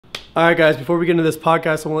All right, guys, before we get into this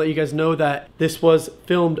podcast, I want to let you guys know that this was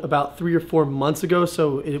filmed about 3 or 4 months ago,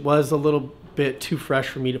 so it was a little bit too fresh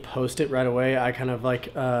for me to post it right away. I kind of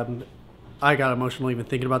I got emotional even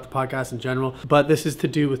thinking about the podcast in general. But this is to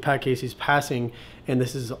do with Pat Casey's passing, and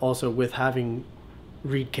this is also with having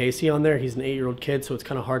Reid Casey on there. He's an 8-year-old kid, so it's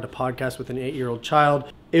kind of hard to podcast with an 8-year-old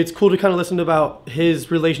child. It's cool to kind of listen about his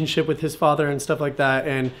relationship with his father and stuff like that,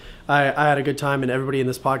 and I had a good time, and everybody in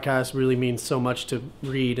this podcast really means so much to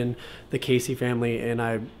Reid and the Casey family, and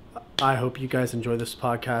I hope you guys enjoy this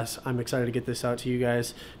podcast. I'm excited to get this out to you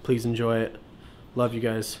guys. Please enjoy it. Love you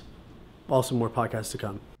guys. Also more podcasts to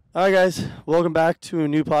come. All right, guys, welcome back to a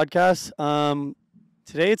new podcast.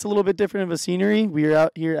 Today it's a little bit different of a scenery. We are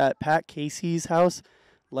out here at Pat Casey's house,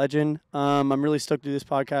 legend. I'm really stoked to do this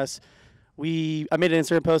podcast. I made an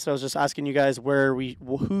Instagram post. I was just asking you guys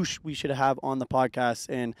who we should have on the podcast,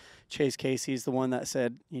 and Chase Casey's the one that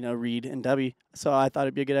said, Reid and Debbie. So I thought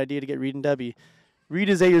it'd be a good idea to get Reid and Debbie. Reid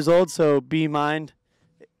is 8 years old, so be mind.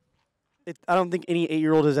 I don't think any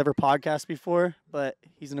 8-year-old has ever podcasted before, but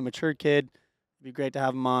he's a mature kid. It'd be great to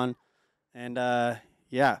have him on, and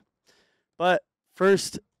yeah. But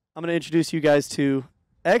first, I'm going to introduce you guys to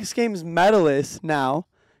X Games medalist now.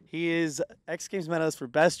 He is X Games medalist for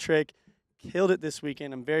Best Trick. Killed it this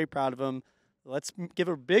weekend. I'm very proud of him. Let's give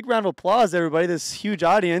a big round of applause, everybody, this huge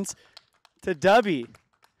audience, to Dubby.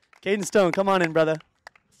 Caden Stone, come on in, brother.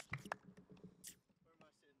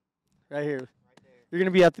 Right here. You're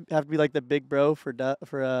going to have to be like the big bro for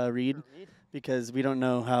Reid, because we don't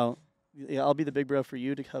know how. Yeah, I'll be the big bro for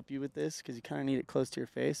you to help you with this, because you kind of need it close to your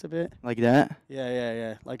face a bit. Like that?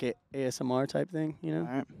 Yeah. Like a ASMR type thing, All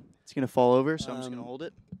right. It's going to fall over, so I'm just going to hold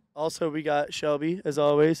it. Also, we got Shelby, as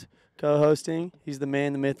always, co-hosting. He's the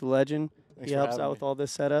man, the myth, the legend. He helps out with all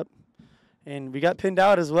this setup. And we got Pinned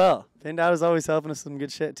Out as well. Pinned Out is always helping us with some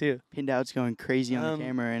good shit, too. Pinned Out's going crazy on the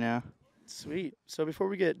camera right now. Sweet. So before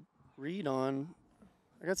we get Reid on,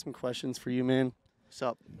 I got some questions for you, man. What's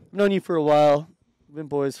up? I've known you for a while. We've been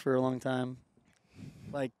boys for a long time.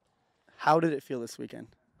 Like, how did it feel this weekend?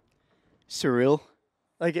 Surreal.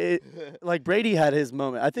 Like Brady had his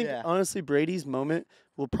moment. I think, honestly, Brady's moment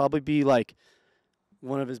will probably be, like,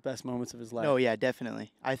 one of his best moments of his life. Oh, yeah,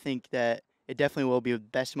 definitely. I think that it definitely will be the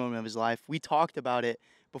best moment of his life. We talked about it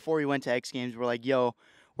before we went to X Games. We're like, yo,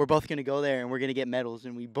 we're both going to go there, and we're going to get medals.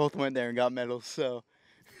 And we both went there and got medals, so.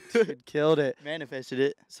 Dude, killed it. Manifested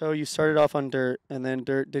it. So you started off on dirt, and then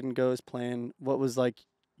dirt didn't go as planned. What was, like,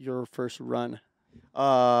 your first run?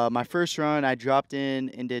 My first run, I dropped in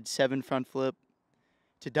and did 7 front flip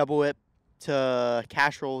to double whip to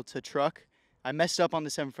cash roll to truck. I messed up on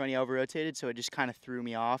the 7 fronty, over-rotated, so it just kind of threw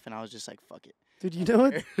me off, and I was just like, fuck it. Dude,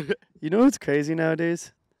 you know what's crazy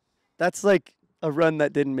nowadays? That's like a run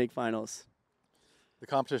that didn't make finals. The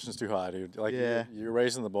competition's too high, dude. Like, you're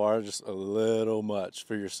raising the bar just a little much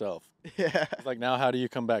for yourself. Yeah. It's like, now how do you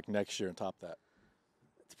come back next year and top that?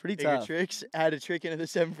 It's pretty Bigger tough. tricks? Add a trick into the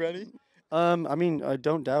 7 fronty? I mean, I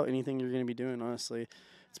don't doubt anything you're going to be doing, honestly.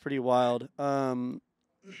 It's pretty wild.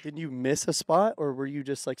 Did you miss a spot, or were you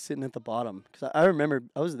just, like, sitting at the bottom? Because I remember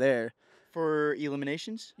I was there. For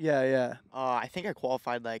eliminations? Yeah. I think I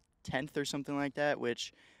qualified, like, 10th or something like that,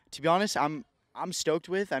 which, to be honest, I'm stoked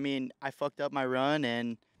with. I mean, I fucked up my run,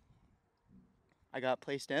 and I got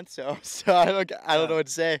placed 10th, so I don't know what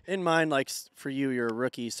to say. In mine, like, for you, you're a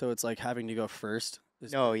rookie, so it's, like, having to go first.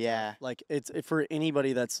 Oh, yeah. Like, it's for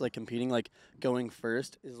anybody that's, like, competing, like, going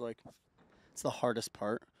first is, like, it's the hardest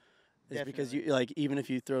part. Is because you, like, even if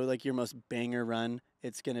you throw, like, your most banger run,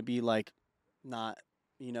 it's going to be, like, not,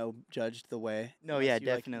 judged the way. No, yeah, you,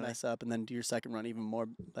 definitely. Like, mess up and then do your second run even more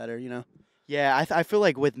better, Yeah, I feel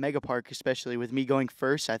like with Mega Park, especially with me going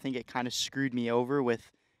first, I think it kind of screwed me over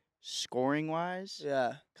with scoring-wise.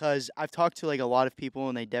 Yeah. Because I've talked to, like, a lot of people,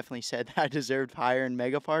 and they definitely said that I deserved higher in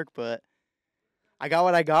Mega Park, but I got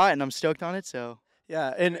what I got, and I'm stoked on it, so.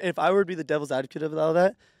 Yeah, and if I were to be the devil's advocate of all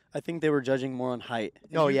that, I think they were judging more on height.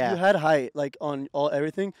 Oh, yeah. You had height, like, on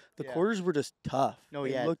everything. The quarters were just tough. No,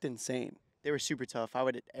 They yeah. looked insane. They were super tough. I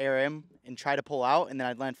would air him and try to pull out, and then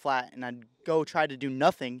I'd land flat, and I'd go try to do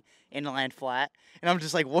nothing and land flat. And I'm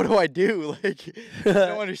just like, what do I do? Like, I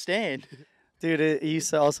don't understand. Dude, you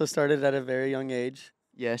also started at a very young age.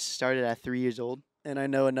 Yes, started at 3 years old. And I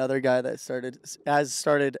know another guy that started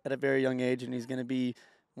at a very young age, and he's going to be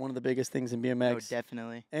one of the biggest things in BMX. Oh,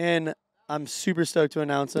 definitely. And I'm super stoked to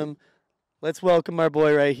announce him. Let's welcome our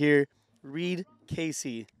boy right here, Reid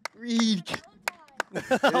Casey. Reid.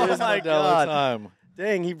 Oh my God! Time.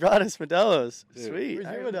 Dang, he brought us Modelo's. Dude. Sweet.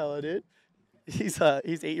 Where's your Modelo, dude? He's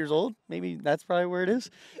 8 years old. Maybe that's probably where it is.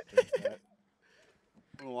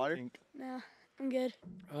 Want water? No, I'm good.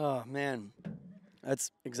 Oh man,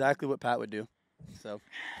 That's exactly what Pat would do. So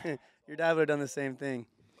your dad would have done the same thing.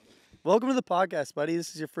 Welcome to the podcast, buddy.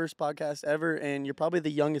 This is your first podcast ever, and you're probably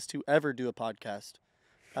the youngest to ever do a podcast.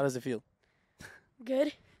 How does it feel?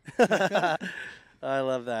 Good. I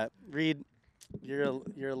love that. Reid, you're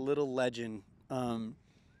a little legend.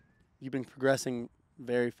 You've been progressing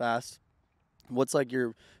very fast. What's like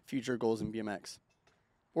your future goals in BMX?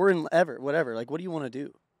 Or in whatever. Like, what do you want to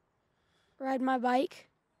do? Ride my bike.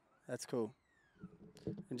 That's cool.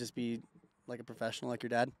 And just be like a professional like your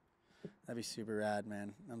dad? That'd be super rad,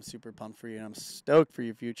 man. I'm super pumped for you, and I'm stoked for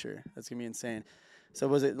your future. That's going to be insane. So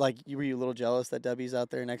was it like, were you a little jealous that W's out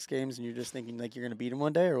there next games, and you're just thinking like you're going to beat him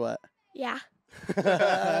one day, or what? Yeah.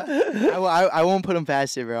 I won't put him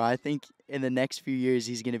past it, bro. I think in the next few years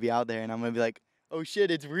he's gonna be out there, and I'm gonna be like, oh shit,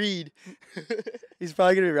 it's Reid. He's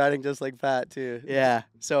probably going to be riding just like Pat, too. Yeah.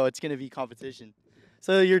 So it's gonna be competition.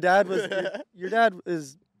 So your dad was your dad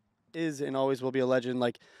is and always will be a legend.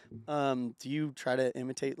 Like, do you try to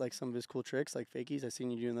imitate like some of his cool tricks, like fakies? I seen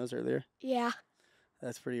you doing those earlier. Yeah.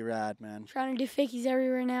 That's pretty rad, man. Trying to do fakies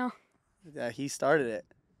everywhere now. Yeah, he started it.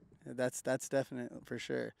 That's definite for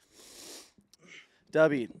sure.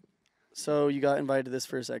 Dubby, so you got invited to this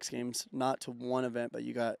first X Games, not to one event, but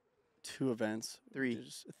you got 2 events. 3.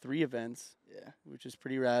 3 events. Yeah. Which is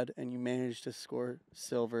pretty rad, and you managed to score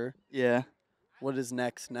silver. Yeah. What is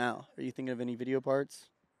next now? Are you thinking of any video parts?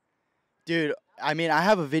 Dude, I mean, I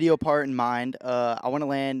have a video part in mind. I want to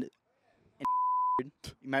land. You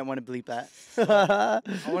might want to bleep that.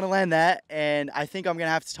 I want to land that, and I think I'm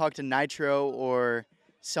gonna have to talk to Nitro or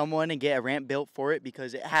someone and get a ramp built for it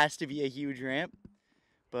because it has to be a huge ramp.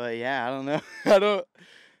 But yeah, I don't know.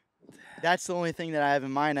 That's the only thing that I have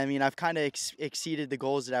in mind. I mean, I've kind of exceeded the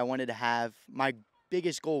goals that I wanted to have. My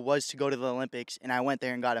biggest goal was to go to the Olympics, and I went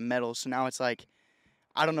there and got a medal. So now it's like,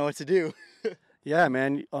 I don't know what to do. Yeah,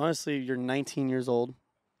 man. Honestly, you're 19 years old.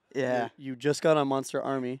 Yeah. You just got on Monster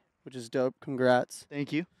Army, which is dope. Congrats.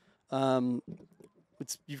 Thank you.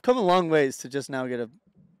 You've come a long ways to just now get a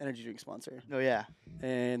energy drink sponsor. Oh yeah.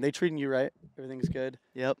 And they treating you right. Everything's good.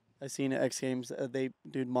 Yep. I seen at X Games,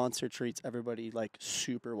 Monster treats everybody like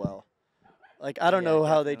super well. Like, I don't know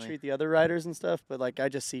how they treat the other riders and stuff, but like I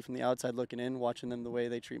just see from the outside looking in, watching them, the way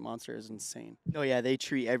they treat Monster is insane. Oh yeah, they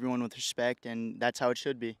treat everyone with respect, and that's how it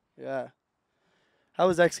should be. Yeah. How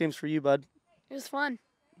was X Games for you, bud? It was fun.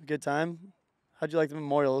 Good time? How'd you like the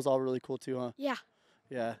memorial? It was all really cool too, huh? Yeah.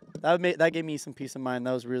 Yeah. That gave me some peace of mind.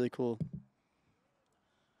 That was really cool.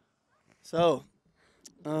 So,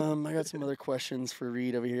 I got some other questions for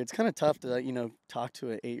Reid over here. It's kind of tough to, talk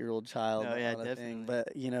to an 8-year-old child. Oh, yeah, on a definitely. thing,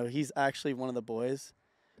 but, he's actually one of the boys.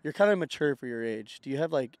 You're kind of mature for your age. Do you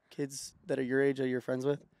have, like, kids that are your age that you're friends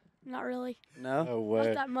with? Not really. No? No Not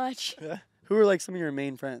way. that much. Who are, like, some of your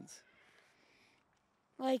main friends?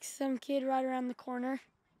 Like some kid right around the corner.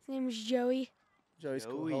 His name is Joey. Joey's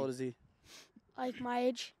cool. Joey. How old is he? Like my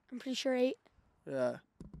age. I'm pretty sure 8. Yeah.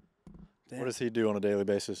 Damn. What does he do on a daily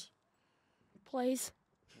basis? Plays.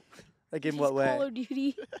 Like, in He's what way? Call of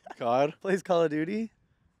Duty. God? Plays Call of Duty?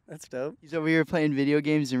 That's dope. He's over here playing video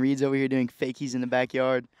games, and Reid's over here doing fakies in the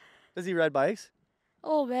backyard. Does he ride bikes? A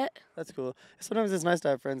little bit. That's cool. Sometimes it's nice to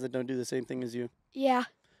have friends that don't do the same thing as you. Yeah.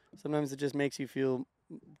 Sometimes it just makes you feel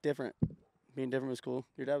different. Being different was cool.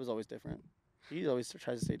 Your dad was always different. He always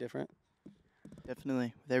tries to stay different.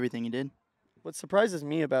 Definitely, with everything he did. What surprises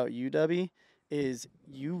me about you, Dubby, is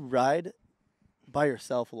you ride by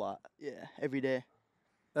yourself a lot. Yeah, every day.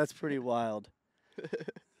 That's pretty wild.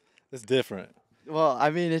 It's different. Well, I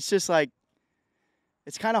mean, it's just like,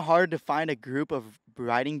 it's kind of hard to find a group of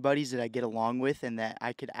riding buddies that I get along with and that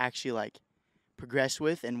I could actually, like, progress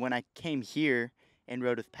with. And when I came here and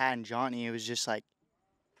rode with Pat and Johnny, it was just like,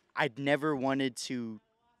 I'd never wanted to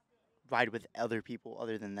ride with other people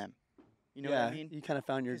other than them. You know what I mean? You kind of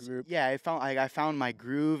found your group. Yeah, I found my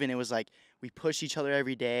groove, and it was like we push each other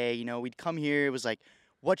every day. We'd come here. It was like,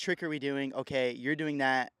 what trick are we doing? Okay, you're doing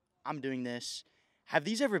that. I'm doing this. Have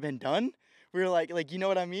these ever been done? We were like, you know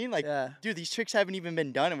what I mean? Like, Yeah. dude, these tricks haven't even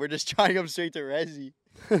been done, and we're just trying them straight to Resi.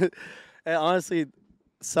 And honestly,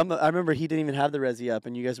 I remember he didn't even have the Resi up,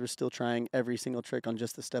 and you guys were still trying every single trick on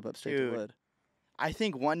just the step up straight Dude. to wood. I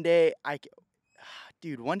think one day I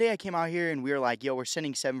came out here and we were like, yo, we're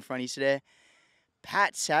sending 7 fronties today.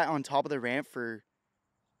 Pat sat on top of the ramp for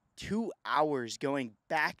 2 hours going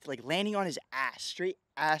back, like landing on his ass, straight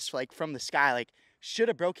ass, like from the sky, like should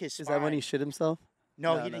have broke his spine. Is that when he shit himself?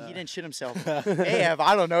 No, No, he no. didn't shit himself.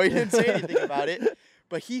 I don't know. He didn't say anything about it.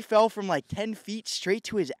 But he fell from like 10 feet straight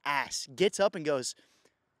to his ass, gets up and goes,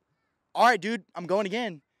 all right, dude, I'm going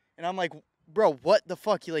again. And I'm like, bro, what the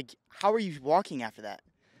fuck? How are you walking after that?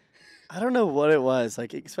 I don't know what it was.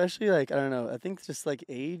 Like, especially, like, I don't know. I think just, like,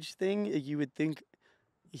 age thing, you would think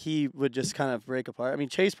he would just kind of break apart. I mean,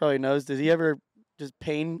 Chase probably knows. Does he ever just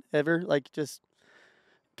pain ever? Like, just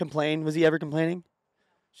complain? Was he ever complaining?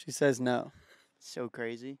 She says no. So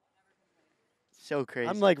crazy. So crazy.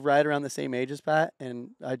 I'm, like, right around the same age as Pat, and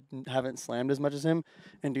I haven't slammed as much as him.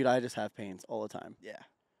 And, dude, I just have pains all the time. Yeah.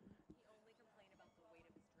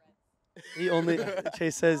 He only,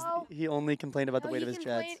 Chase says No. he only complained about the No, weight of his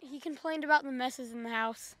dreads. He complained about the messes in the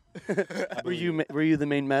house. Were you the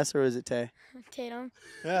main mess, or was it Tay? Tatum.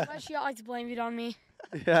 Yeah. But she always blamed it on me.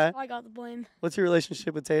 Yeah. So I got the blame. What's your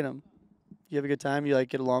relationship with Tatum? You have a good time? You, like,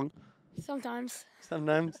 get along Sometimes.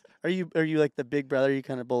 sometimes? Are you like the big brother? You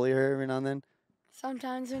kind of bully her every now and then?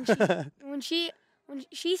 Sometimes when she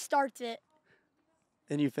starts it.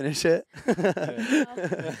 And you finish it? Then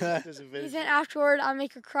afterward, I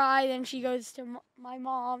make her cry. Then she goes to my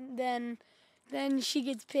mom. Then she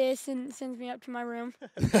gets pissed and sends me up to my room.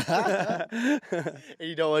 And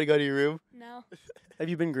you don't want to go to your room? No, Have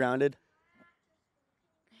you been grounded?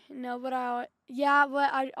 no, but I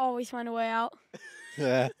always find a way out.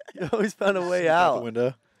 Yeah. You always found a way Out the out.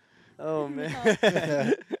 window. Oh,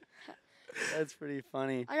 man. That's pretty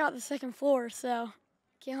funny. I got the second floor, so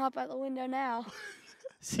can't hop out the window now.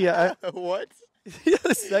 See, I What? yeah,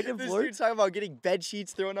 the second This floor? dude's talking about getting bed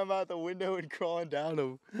sheets, throwing them out the window, and crawling down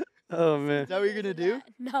them. Oh, man. Is that what you're gonna do?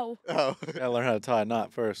 No, Oh. Gotta learn how to tie a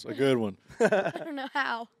knot first. A good one. I don't know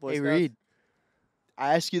how. Boy Hey, Scouts? Reid.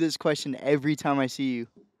 I ask you this question every time I see you.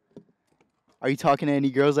 Are you talking to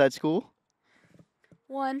any girls at school?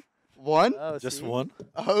 One, One? Oh, Just see? one?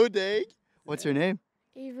 Oh, dang. What's her name?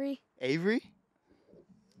 Avery. Avery?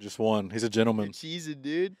 Just one. He's a You're gentleman. cheesing,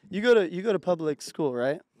 dude. You go to public school,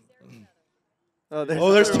 right? Oh, there's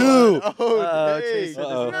another two. one. Oh, Chase dang. said there's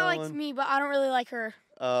Uh-oh. She another likes one. me, but I don't really like her.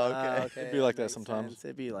 Oh, Ah, okay. It'd be like that makes sometimes. sense.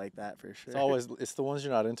 It'd be like that for sure. It's the ones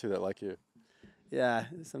you're not into that like you. Yeah,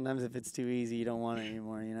 sometimes if it's too easy, you don't want it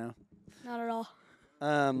anymore, you know? Not at all.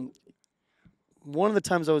 One of the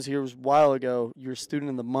times I was here was a while ago. You were student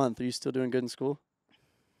of the month. Are you still doing good in school?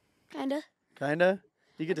 Kinda. Kinda?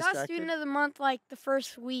 You I get got distracted? student of the month like the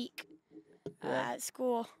first week Yeah. at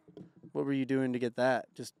school, What were you doing to get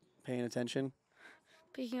that? Just paying attention?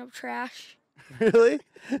 picking up trash. Really?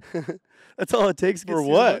 That's all it takes to get For student of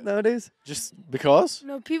the what? month nowadays? Just because?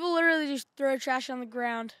 No, people literally just throw trash on the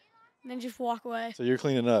ground and then just walk away. So you're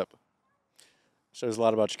cleaning up. Shows a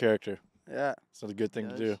lot about your character. Yeah. It's not a good thing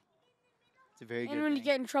to Does. do. It's a very good And when you thing.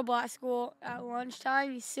 get in trouble at school at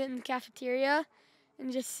lunchtime, you sit in the cafeteria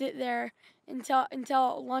and just sit there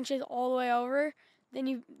until lunch is all the way over.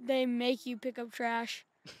 Then they make you pick up trash,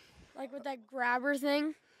 like with that grabber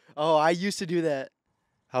thing. Oh, I used to do that.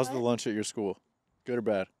 How's the What? lunch at your school? Good or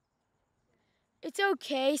bad? It's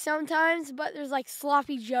okay sometimes, but there's like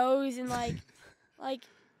sloppy joes and like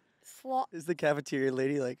slop. Is the cafeteria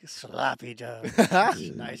lady like sloppy Joe?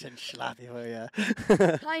 Nice and sloppy. Oh,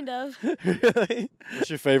 yeah. Kind of Really? What's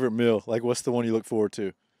your favorite meal? Like, what's the one you look forward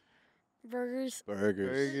to? burgers. Burgers.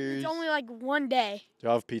 Burgers. It's only like one day. Do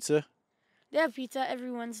y'all have pizza? They have pizza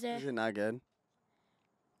every Wednesday. Is it not good?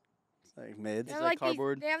 It's like mids. They Is have it like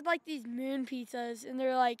cardboard? They have like these moon pizzas, and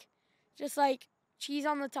they're like just like cheese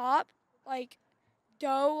on the top, like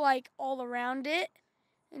dough like all around it,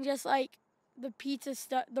 and just like the pizza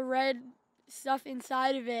stuff, the red stuff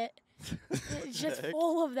inside of it. It's just Heck?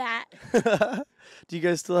 full of that. Do you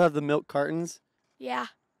guys still have the milk cartons? Yeah,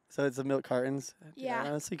 So it's the milk cartons? Yeah. I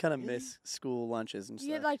honestly kind of Really? miss school lunches and you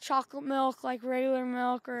get stuff. like chocolate milk, like regular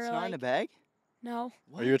milk, or It's not in a like bag? no,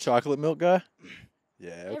 Are you a chocolate milk guy?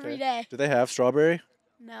 Yeah, okay. every day. Do they have strawberry?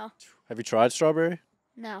 No, Have you tried strawberry?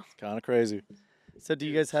 no, Kind of crazy. So do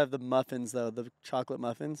you guys have the muffins, though? The chocolate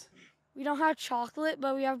muffins? we don't have chocolate,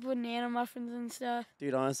 but we have banana muffins and stuff.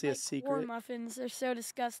 Dude, honestly, a Like corn secret. muffins. They're so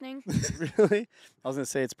disgusting. Really? I was going to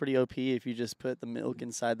say it's pretty OP if you just put the milk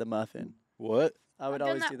inside the muffin. What? I would I've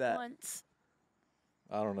always done do that. once.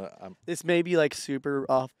 I don't know. This may be like super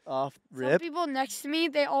off Some rip. people next to me,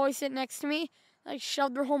 they always sit next to me, like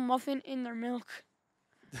shove their whole muffin in their milk.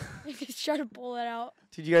 They just try to pull it out.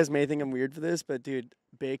 Dude, you guys may think I'm weird for this, but dude,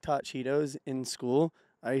 baked hot Cheetos in school,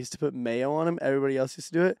 I used to put mayo on them. Everybody else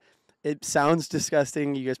used to do it. It sounds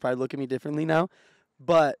disgusting. You guys probably look at me differently now,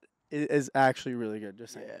 but it is actually really good.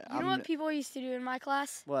 Just saying. Yeah. You know what people used to do in my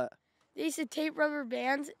class? What? They used to tape rubber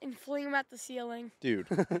bands and fling them at the ceiling. Dude.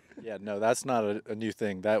 Yeah, no, that's not a new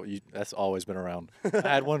thing. That's always been around. I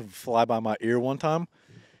had one fly by my ear one time,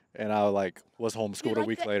 and I was homeschooled Dude, a like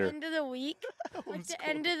week the later. End of the week, like the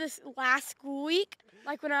end of this last school week,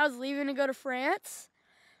 like when I was leaving to go to France,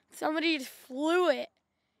 somebody just flew it,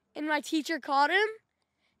 and my teacher caught him,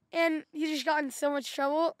 and he just got in so much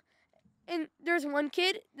trouble. And there's one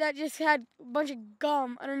kid that just had a bunch of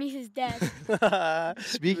gum underneath his desk.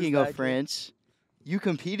 Speaking of France, you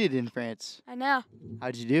competed in France. I know.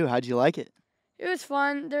 How'd you do? How'd you like it? It was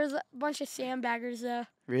fun. There's a bunch of sandbaggers though.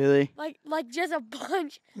 Really? Like just a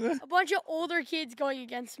bunch of older kids going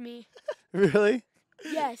against me. Really?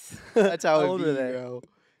 Yes. That's how How it old be, were they? bro.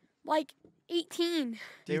 Like 18.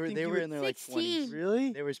 They were think they you were would- in their like 16. 20s.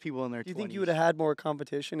 Really? There was people in their 20s. Do you think you would have had more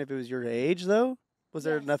competition if it was your age, though? Was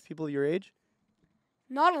there Yes. enough people your age?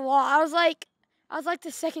 Not a lot. I was like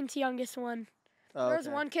the second youngest one. Oh, There was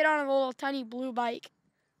okay. one kid on a little tiny blue bike.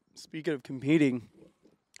 Speaking of competing,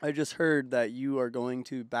 I just heard that you are going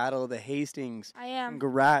to battle the Hastings. I am.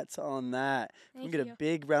 Congrats on that. We Thank can get you. a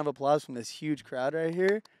big round of applause from this huge crowd right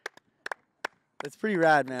here. That's pretty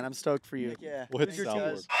rad, man. I'm stoked for you. Yeah. With Who's your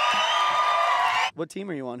soundboard. What team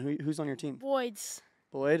are you on? Who's on your team? Boyd's.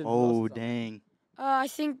 Boyd? And who Oh, else is on? dang. I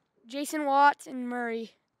think Jason Watts and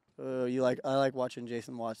Murray. Oh, I like watching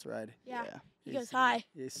Jason Watts ride. Yeah. He He's- goes high.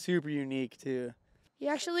 He's super unique too. He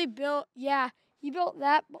actually built. Yeah. He built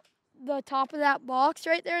the top of that box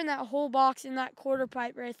right there, and that whole box in that quarter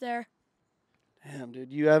pipe right there. Damn, dude.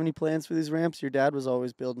 Do you have any plans for these ramps? Your dad was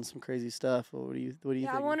always building some crazy stuff. What do you Yeah.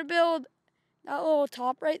 I think? want to build that little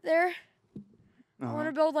top right there. I want Uh-huh.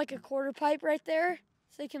 to build like a quarter pipe right there,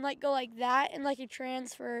 so they can like go like that and like a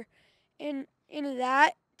transfer into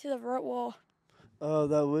that to the vert wall. Oh,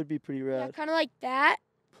 that would be pretty Yeah, rad. kind of like that.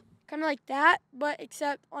 Kind of like that, but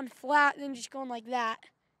except on flat, then just going like that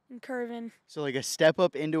and curving. So like a step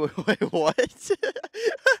up into a wait, what?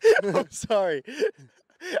 I'm sorry.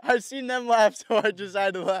 I've seen them laugh, so I just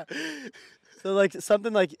had to laugh. So like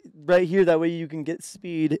something like right here, that way you can get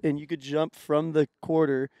speed and you could jump from the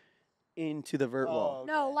quarter into the vert wall.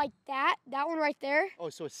 No, like that. That one right there. Oh,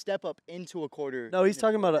 so a step up into a quarter. No, he's into-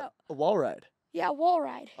 talking about No. a wall ride. Yeah, wall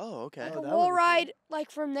ride. Oh, okay. Like Oh, a that would wall be cool. ride, like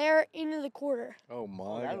from there into the quarter. Oh Oh,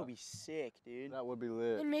 my that would god. be sick, dude. That would be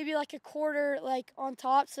lit. And maybe like a quarter like on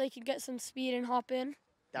top so they could get some speed and hop in.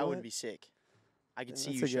 That would What? be sick. I could That's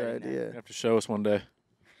see a you good shredding that. You idea. have to show us one day.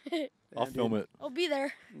 I'll Yeah, film dude. it. I'll be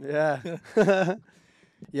there. Yeah.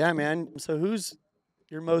 Yeah, man. So who's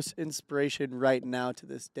your most inspiration right now to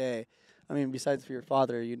this day? I mean, besides for your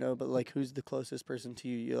father, but like who's the closest person to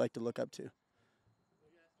you like to look up to?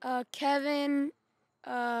 Kevin.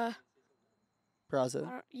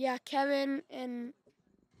 Praza. Yeah, Kevin and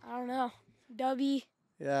I don't know, Dubby.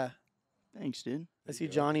 Yeah. Thanks, dude. I see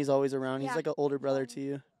Johnny's always around. He's Yeah. like an older brother to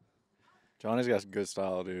you. Johnny's got good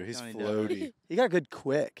style, dude. He's Johnny does. floaty. He got good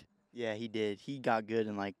quick. Yeah, he did. He got good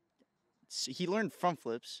and like, he learned front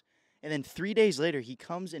flips, and then 3 days later he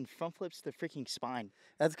comes and front flips the freaking spine.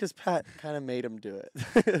 That's because Pat kind of made him do it.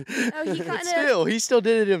 No, he kinda- Still, he still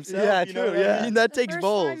did it himself. Yeah, you know true, what I yeah. mean? That The takes first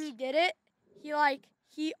balls. time he did it,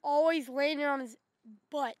 he always landed on his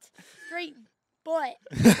butt, straight butt.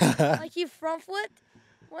 Like he front flipped.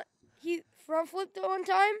 He front flipped it one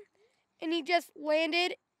time, and he just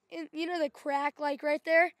landed in the crack like right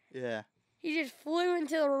there. Yeah. He just flew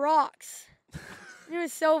into the rocks. It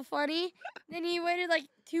was so funny. Then he waited like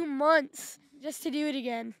 2 months just to do it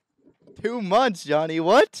again. 2 months, Johnny.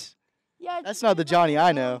 What? Yeah, it That's took not him, the like, Johnny a I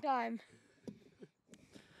long know. Time.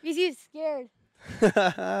 Because he was scared.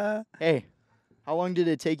 Hey, how long did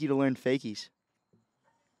it take you to learn fakies?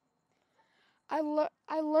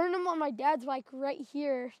 I learned them on my dad's bike right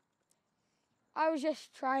here. I was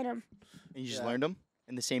just trying them And you just Yeah. learned them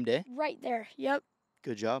in the same day? right there. Yep.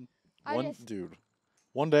 Good job. I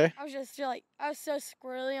One day. was just like, I was so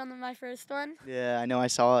squirrely on my first one. Yeah, I know. I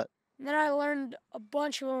saw it. And then I learned a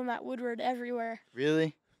bunch of them at Woodward everywhere.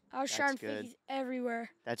 Really? I was That's trying good. fakies everywhere.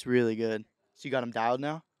 That's really good. So you got them dialed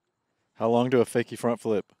now? How long do a fakey front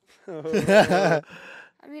flip? I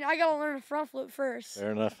mean, I gotta learn a front flip first.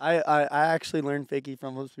 Fair enough. I actually learned fakie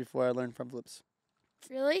front flips before I learned front flips.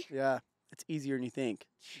 Really? Yeah. It's easier than you think.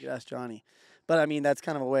 You ask Johnny. But I mean, that's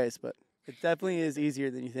kind of a waste, but it definitely is easier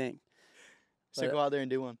than you think. So But- go out there and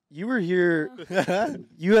do one. You were here.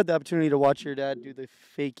 You had the opportunity to watch your dad do the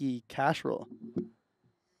fakie cash roll.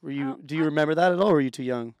 Were you? Do you remember that at all? Or were you too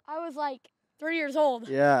young? I was like 3 years old.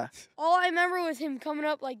 Yeah. All I remember was him coming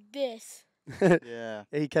up like this. Yeah.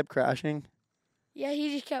 He kept crashing. Yeah,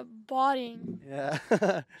 he just kept bodying. Yeah.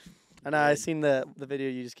 I know. I seen the video.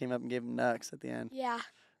 You just came up and gave him nucks at the end. Yeah.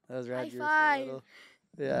 That was rad. High You were so five. little.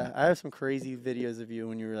 Yeah, I have some crazy videos of you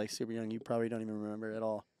when you were like super young. You probably don't even remember at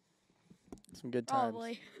all. Some good times.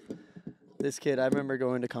 Probably. This kid, I remember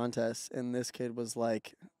going to contests, and this kid was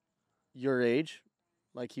like your age.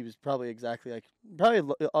 Like he was probably exactly like,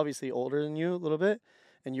 obviously older than you a little bit,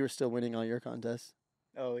 and you were still winning all your contests.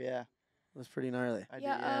 Oh, yeah. It was pretty gnarly. I did.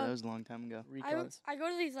 Yeah, Yeah, that was a long time ago. I Recons. go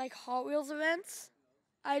to these like Hot Wheels events,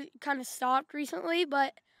 I kind of stopped recently,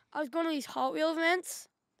 but I was going to these Hot Wheels events.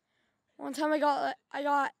 One time I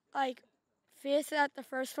got like 5th at the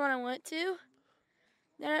first one I went to.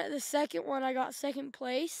 Then at the second one I got 2nd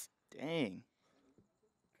place. Dang.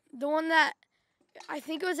 The one that I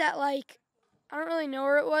think it was at like, I don't really know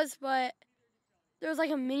where it was, but there was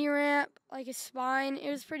like a mini ramp, like a spine.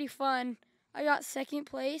 It was pretty fun. I got 2nd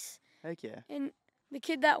place, Heck yeah. and the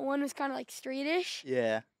kid that won was kind of like straightish.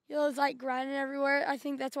 Yeah. He was like grinding everywhere. I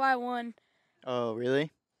think that's why I won. Oh,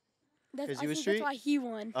 really? That's, 'Cause I he was think street? that's why he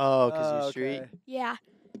won. Oh, because you're street. okay. Yeah,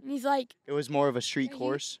 and he's like, It was more of a street Yeah, he-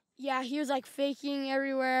 course. yeah, he was like faking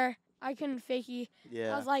everywhere. I couldn't fakey.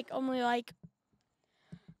 Yeah. I was like only like,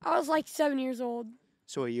 I was like 7 years old.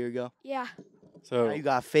 So a year ago. Yeah. So Now you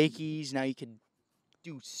got fakies. Now you could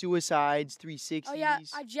do suicides, 360s. Oh yeah,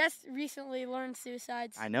 I just recently learned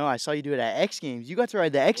suicides. I know. I saw you do it at X Games. You got to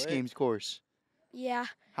ride the X Quick. Games course. Yeah,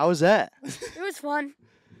 How was that? it was fun.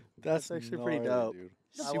 that's actually pretty gnarly, dope. dude.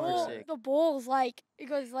 The Super bowl, sick. the bowl's like it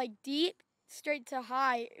goes like deep straight to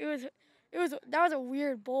high. That was a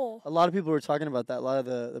weird bowl. A lot of people were talking about that. A lot of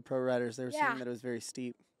the pro riders, they were Yeah. saying that it was very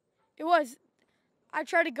steep. It was. I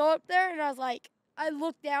tried to go up there and I was like, I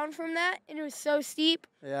looked down from that and it was so steep.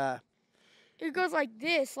 Yeah. It goes like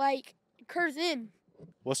this, like it curves in.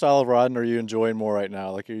 What style of riding are you enjoying more right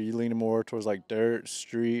now? Like, are you leaning more towards like dirt,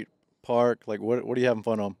 street, park? Like, what are you having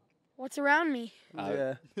fun on? What's around me?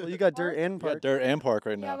 Yeah. Well, you got dirt and You got park. dirt and park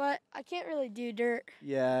right Yeah, now. but I can't really do dirt.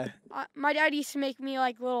 Yeah. My dad used to make me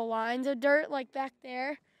like little lines of dirt, like back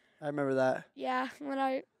there. I remember that. Yeah, when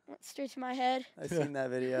I went straight to my head. I seen that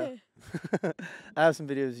video. I have some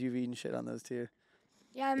videos of you eating shit on those too.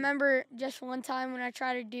 Yeah, I remember just one time when I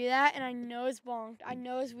tried to do that and I nose bonked. I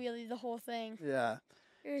nose wheelied the whole thing. Yeah.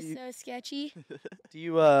 It was You- so sketchy. Do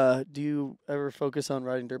you ever focus on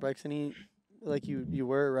riding dirt bikes any like you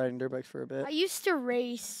were riding dirt bikes for a bit? I used to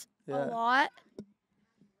race Yeah. a lot.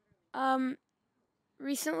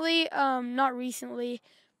 Recently, not recently,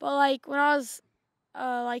 but like when I was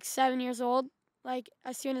like 7 years old, like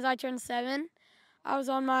as soon as I turned 7, I was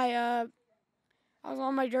on my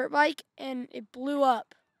dirt bike and it blew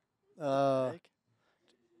up.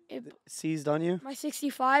 It Seized on you? my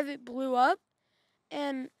 65, it blew up,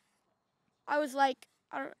 and I was like,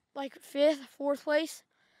 like 5th, 4th place,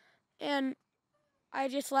 and I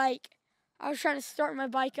just like, I was trying to start my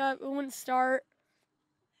bike up, it wouldn't start.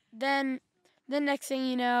 Then next thing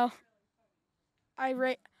you know, I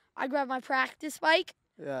grabbed my practice bike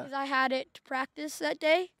Yeah. because I had it to practice that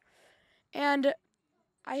day, and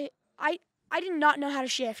I did not know how to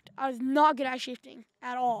shift. I was not good at shifting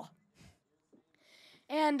at all.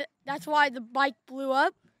 And that's why the bike blew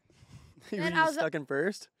up. You were And I just was- stuck in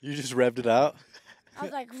first? You just revved it out. I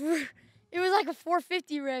was like, it was like a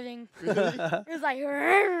 450 revving. It was like,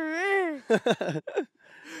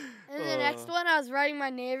 and the next one, I was riding my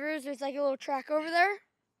neighbors. There's like a little track over there.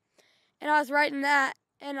 And I was riding that,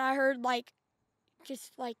 and I heard like,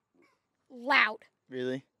 just like loud.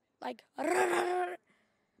 Really? Like, And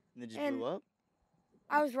it just And- blew up?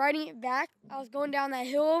 I was riding it back. I was going down that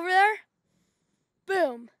hill over there.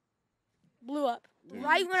 Boom. Blew up.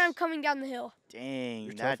 Right when I'm coming down the hill. Dang,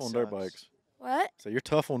 You're that tough on dirt sucks. bikes. What? So you're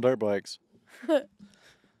tough on dirt bikes. What,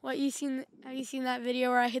 have you seen that video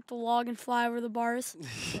where I hit the log and fly over the bars?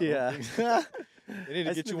 Yeah. They need to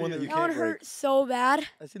I get seen you the one that video. you That one can't break. hurt so bad.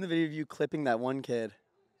 I seen the video of you clipping that one kid.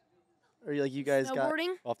 Or like you guys got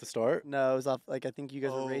Snowboarding, Off the start. No, it was off like I think you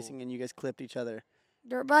guys were Oh. racing and you guys clipped each other.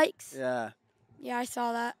 dirt bikes. Yeah. Yeah, I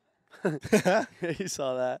saw that. You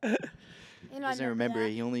saw that. And I Doesn't know remember that.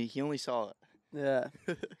 it. He only saw it. Yeah.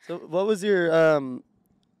 So what was your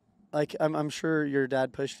like I'm sure your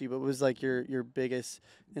dad pushed you, but what was like your biggest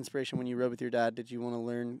inspiration when you rode with your dad? Did you want to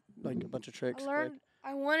learn like a bunch of tricks? quick?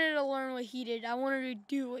 I wanted to learn what he did. I wanted to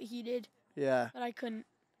do what he did, Yeah. but I couldn't.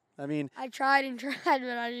 I mean, I tried and tried,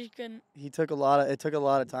 but I just couldn't. it took a lot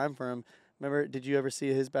of time for him. Remember, did you ever see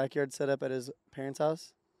his backyard set up at his parents'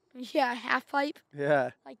 house? Yeah, half pipe Yeah.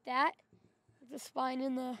 like that, with the spine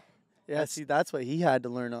in the. Yeah, That's- see, that's what he had to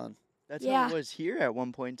learn on. That's Yeah. how it was here at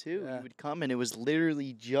one point too. Yeah. He would come and it was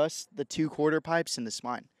literally just the 2 quarter pipes and the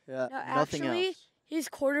spine. Yeah. No, Nothing actually, else. his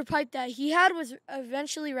quarter pipe that he had was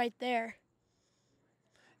eventually right there.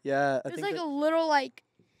 Yeah, I It was think like that- a little like,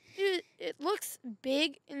 it looks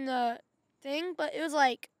big in the thing, but it was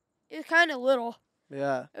kind of little.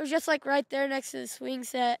 yeah. It was just like right there next to the swing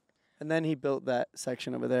set. And then he built that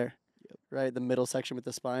section over there. Right, the middle section with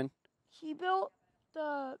the spine. He built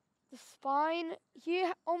the spine. He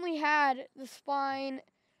only had the spine.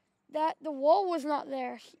 That the wall was not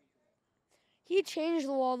there. He changed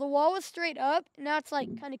the wall. The wall was straight up, and now it's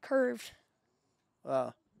like kind of curved.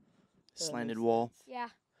 Wow. Slanted makes wall. Yeah.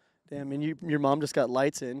 Damn, and your mom just got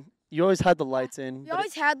lights in. You always had the lights in. We but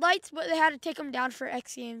always had lights, but they had to take them down for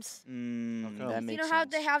X Games. come? That You makes You know sense. how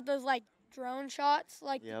they have those like drone shots,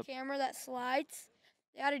 like Yep. the camera that slides?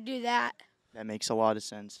 They had to do that. That makes a lot of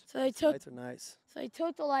sense. So they the took lights are nice.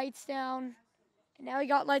 the lights down, and now we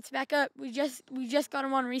got lights back up. We just got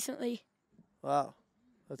them on recently. Wow,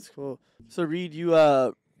 that's cool. So Reid, you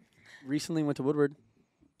recently went to Woodward.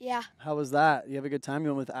 Yeah. How was that? You have a good time?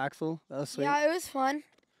 You went with Axel? That was sweet. Yeah, it was fun.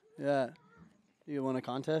 Yeah. You won a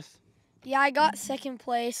contest? Yeah, I got second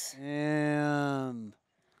place. Damn.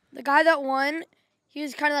 The guy that won, he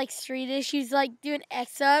was kind of like streetish. He's like doing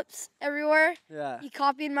X-ups everywhere. Yeah. He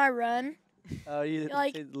copied my run. Oh, you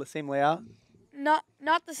like- did the same layout? Not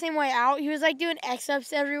the same way out. He was like doing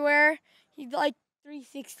X-ups everywhere. He like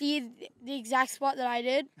 360 the exact spot that I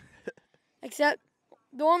did. Except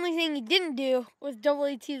the only thing he didn't do was double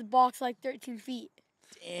ET the box like 13 feet.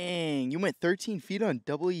 Dang, you went 13 feet on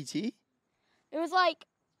double ET? It was like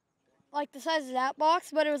the size of that box,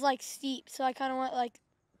 but it was like steep. So I kind of went like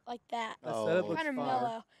that. That Oh. setup looks Kind of fire.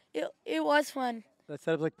 mellow. It was fun. That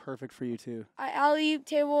setup's like perfect for you too. I alley-oop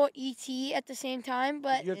table ET at the same time,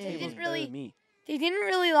 but You have they they tables didn't better really than me. they didn't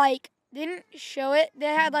really like didn't show it. They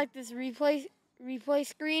had like this replay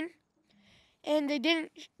screen, and they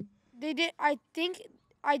didn't. I think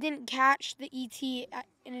I didn't catch the ET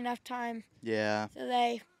in enough time, Yeah. so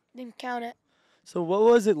they didn't count it. So what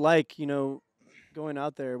was it like, going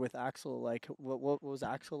out there with Axel? Like, what was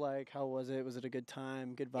Axel like? How was it? Was it a good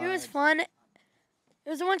time? Good vibes? It was fun. It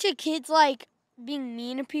was a bunch of kids like being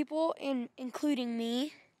mean to people, including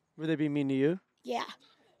me. Were they being mean to you? Yeah,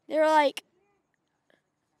 they were like,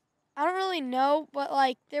 I don't really know, but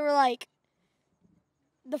like they were like,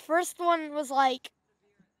 the first one was like,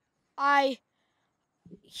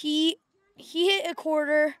 he hit a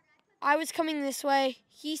quarter. I was coming this way.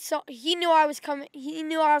 He knew I was coming. He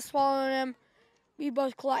knew I was following him. We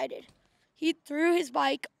both collided. He threw his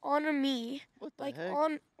bike onto me, What the like heck?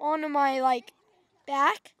 onto my like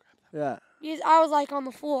back, Yeah. because I was like on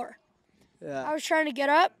the floor. I Yeah. was trying to get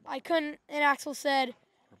up. I couldn't, and Axel said,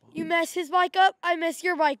 "You mess his bike up, I mess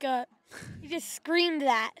your bike up." He just screamed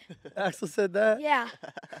that. Axel said that? Yeah.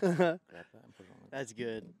 Grab that and put it on That's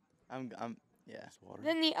good. Yeah. this water.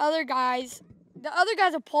 Then the other guys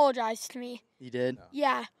apologized to me. You did?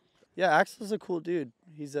 Yeah. Yeah, Axel's a cool dude.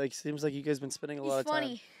 He's like, seems like you guys been spending a lot He's of time.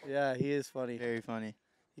 funny. Yeah, he is funny. Very funny.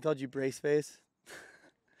 He called you brace face.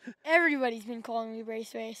 Everybody's been calling me brace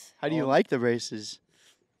face. How do you Oh. like the races?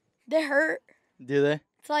 They hurt. Do they?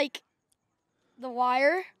 It's like the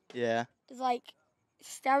wire Yeah. is like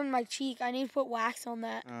stabbing my cheek. I need to put wax on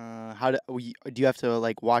that. Do you have to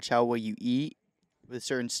like watch out what you eat with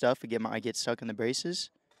certain stuff to might get stuck in the braces?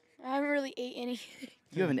 I haven't really ate anything.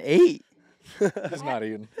 You haven't ate. He's not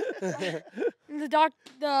eating. The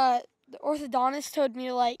orthodontist told me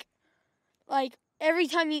to like every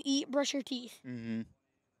time you eat, brush your teeth Mm-hmm.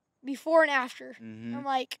 before and after. Mm-hmm. I'm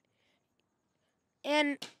like,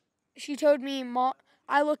 and she told me,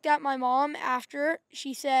 I looked at my mom after.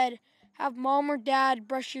 She said, have mom or dad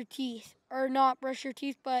brush your teeth. Or not brush your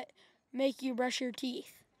teeth, but make you brush your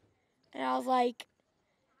teeth. And I was like,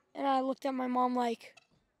 and I looked at my mom like,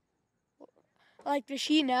 does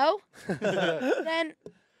she know?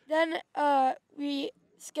 then we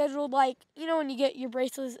scheduled like, when you get your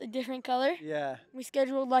bracelets a different color? Yeah. We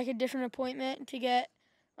scheduled like a different appointment to get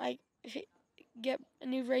a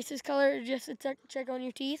new braces color just to check on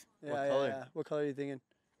your teeth. Yeah, What yeah, color? yeah. What color are you thinking?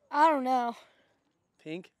 I don't know.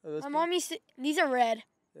 Pink? Are those My pink? mom used to, these are red,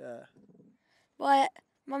 Yeah. but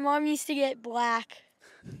my mom used to get black.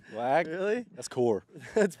 Black? Really? That's core.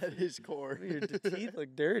 That's That is core. your teeth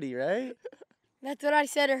look dirty, right? That's what I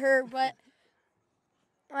said to her, but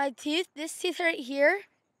this tooth right here,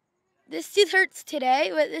 this tooth hurts today,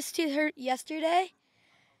 but this tooth hurt yesterday.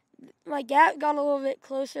 My gap got a little bit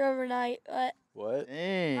closer overnight, but What?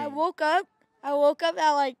 Dang. I woke up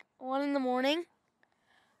at like 1 in the morning.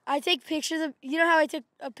 I take pictures of, how I took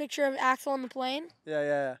a picture of Axel on the plane? Yeah,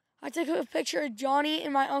 yeah, I took a picture of Johnny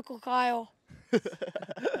and my Uncle Kyle. yeah.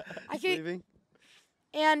 I could, Leaving?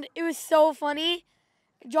 and it was so funny.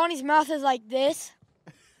 Johnny's mouth is like this.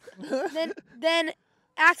 then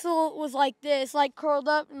Axel was like this, like curled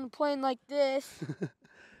up in the plane like this.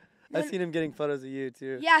 I've seen him getting photos of you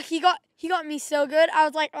too. Yeah, he got me so good. I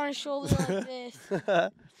was like on his shoulder like this. So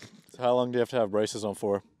how long do you have to have braces on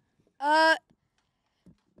for?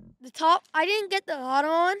 The top, I didn't get the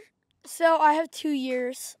bottom on, so I have 2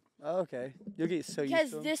 years. Oh, okay. You'll get so used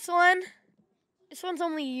Because to 'em. this one's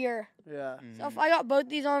only a year. Yeah. So if I got both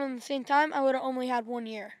these on at the same time, I would have only had 1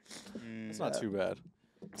 year. It's not too bad.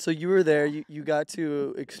 So you were there. You got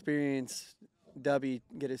to experience Dubby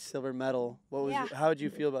get his silver medal. What was? Yeah. How did you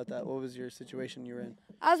feel about that? What was your situation you were in?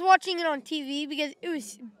 I was watching it on TV because it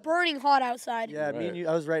was burning hot outside. Yeah, me Right. and you.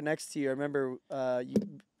 I was right next to you. I remember.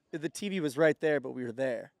 The TV was right there, but we were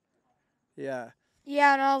there. Yeah.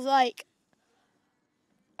 Yeah, and I was like,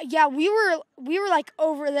 yeah, we were like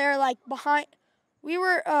over there, like behind. We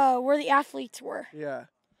were where the athletes were. Yeah.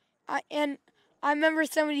 I remember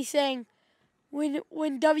somebody saying,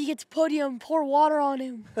 when W gets podium, pour water on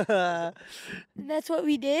him. And that's what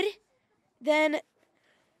we did. Then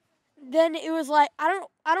it was like I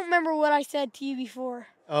don't remember what I said to you before.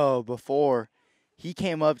 Oh, before he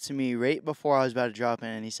came up to me right before I was about to drop in,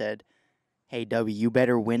 and he said, "Hey, W, you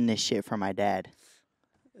better win this shit for my dad."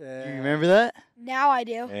 Do you remember that? Now I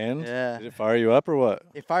do. And Yeah. did it fire you up or what?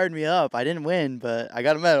 It fired me up. I didn't win, but I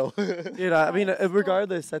got a medal. Dude, I mean,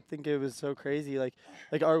 regardless, I think it was so crazy. Like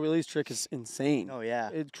our Willie's trick is insane. Oh yeah,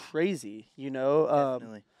 It's crazy, you know.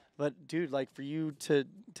 definitely. But dude, like for you to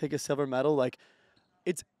take a silver medal, like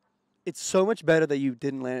it's so much better that you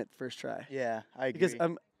didn't land it the first try. Yeah, I agree. Because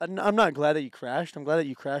I'm not glad that you crashed. I'm glad that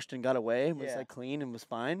you crashed and got away and was Yeah. like clean and was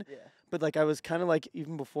fine. Yeah. But like I was kind of like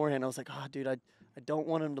even beforehand, I was like, oh, dude, I don't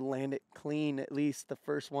want him to land it clean. At least the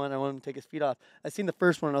first one, I want him to take his feet off. I seen the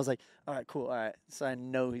first one, and I was like, all right, cool, all right. So I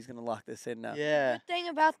know he's gonna lock this in now. Yeah, The thing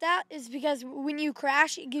about that is because when you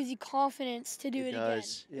crash, it gives you confidence to do it,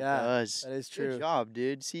 does. Yeah, It does. that is Good true. job,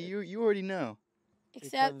 dude. See, you already know. again. It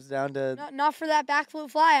Except comes down to not for that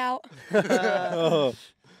backflip fly out. Oh,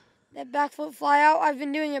 That backflip fly out, I've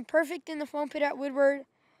been doing it perfect in the foam pit at Woodward.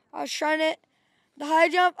 I was trying it. The high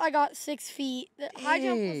jump, I got 6 feet. The high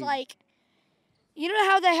jump was Dang. like, you know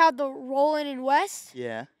how they had the roll in West?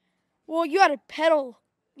 Yeah. Well, you had to pedal.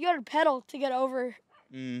 You had to pedal to get over.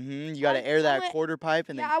 Mm-hmm. You got to air I that went- quarter pipe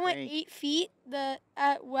and Yeah, then I went crank. 8 feet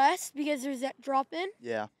at West because there's that drop in,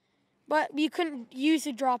 Yeah. but you couldn't use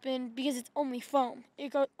the drop in because it's only foam.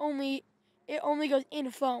 It only goes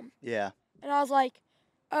in foam. Yeah. And I was like,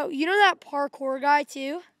 oh, you know that parkour guy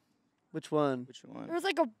too? which one? Which one? There was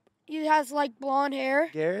like he has like blonde hair.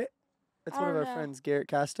 Garrett. That's I one of don't our know. friends, Garrett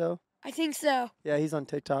Casto. I think so. Yeah, he's on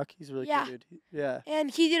TikTok. He's a really Yeah. cool dude. Yeah. And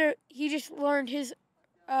he just learned his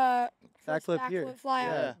first Backflip here. fly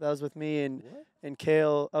out. Yeah. That was with me and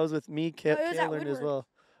Kale. I was with me. Kale, Oh, it was Kale at learned as Woodward. well.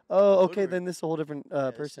 Oh, okay. Woodward. Then this is a whole different Yeah, this is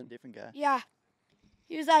a person. different guy. Yeah.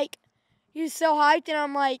 He was so hyped, and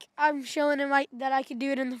I'm showing him that I could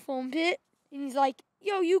do it in the foam pit, and he's like,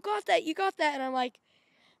 "Yo, you got that, and I'm like,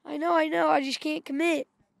 I know, I just can't commit.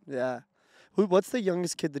 Yeah. What's the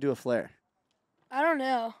youngest kid to do a flare? I don't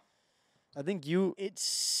know. I think you.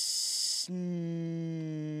 It's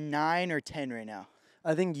 9 or 10 right now.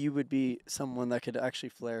 I think you would be someone that could actually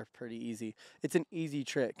flare pretty easy. It's an easy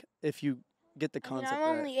trick if you get the I mean, concept I'm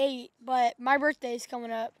right. only 8, but my birthday's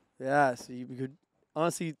coming up. Yeah, so you could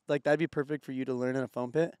honestly like that'd be perfect for you to learn in a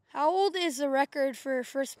foam pit. How old is the record for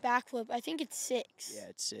first backflip? I think it's 6. Yeah,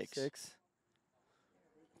 it's 6. 6.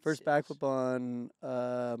 First 6. backflip on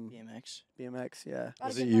BMX. BMX. Yeah. Gotta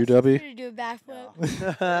Is get it my UW? sister to do a backflip.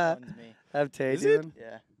 No. That one's me. Have Tay Is it? doing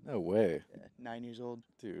Yeah. no way, 9 years old.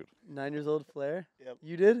 dude. 9 years old flare. Yep.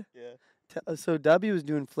 You did. Yeah. So W was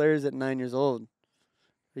doing flares at 9 years old.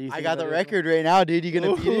 Are you I thinking got the about yours? record right now, dude. You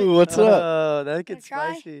gonna beat Ooh, it? what's up? Oh, that gets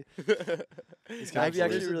try? spicy. There's That'd be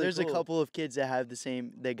actually really a cool. couple of kids that have the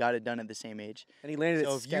same. They got it done at the same age. And he landed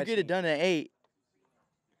So it if you get it done at 8,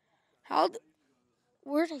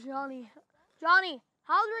 Where's Johnny? Johnny,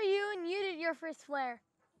 how old were you when you did your first flare?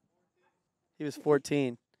 He was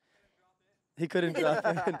 14. He couldn't drop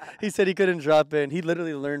in. He said he couldn't drop in. He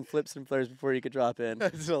literally learned flips and flares before he could drop in.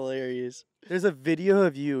 that's hilarious. There's a video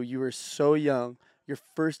of you. You were so young. Your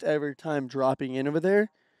first ever time dropping in over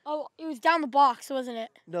there. Oh, it was down the box, wasn't it?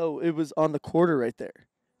 No, it was on the quarter right there.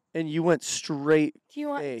 And you went straight. To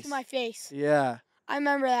my face. Yeah. I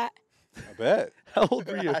remember that. I bet. How old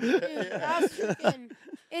were you? Dude, that was freaking.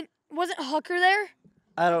 And wasn't Hucker there?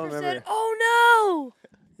 I don't Hucker remember. said, "Oh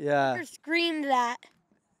no!" Yeah. Hucker screamed that.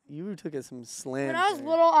 You took it some slams. When I was there.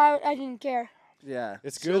 little, I didn't care. Yeah.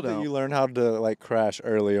 It's Still good that don't. you learn how to like crash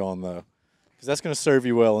early on though, because that's gonna serve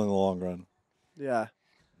you well in the long run. Yeah.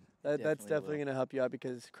 That's Definitely definitely will. going to help you out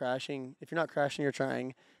because crashing, if you're not crashing, you're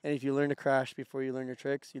trying. And if you learn to crash before you learn your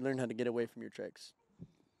tricks, you learn how to get away from your tricks.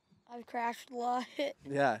 I've crashed a lot.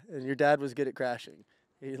 Yeah. And your dad was good at crashing.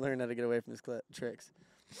 He learned how to get away from his tricks.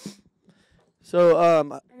 So, I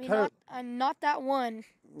mean, kinda- I'm not that one.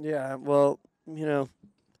 yeah, well, you know,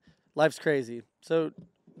 life's crazy. So,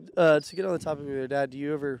 to get on the topic of your dad, do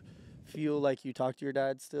you ever feel like you talk to your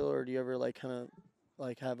dad still, or do you ever like kind of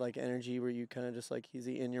like have like energy where you kind of just like is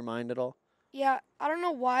he in your mind at all? Yeah, I don't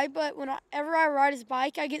know why, but whenever I ride his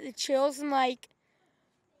bike, I get the chills and like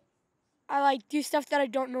I like do stuff that I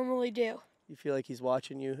don't normally do. You feel like he's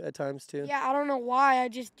watching you at times too? Yeah, I don't know why. I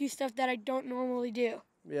just do stuff that I don't normally do.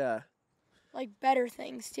 Yeah. Like better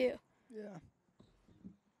things too. Yeah.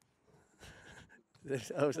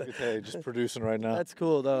 I was Look like, at Tay just producing right now. that's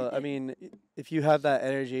cool though. I mean, if you have that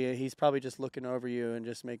energy, he's probably just looking over you and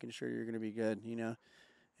just making sure you're gonna be good, you know.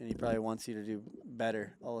 And he probably wants you to do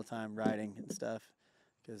better all the time, riding and stuff.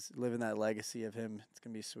 Because living that legacy of him, it's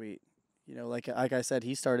gonna be sweet. You know, like I said,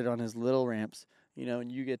 he started on his little ramps, you know,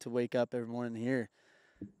 and you get to wake up every morning here.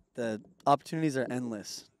 The opportunities are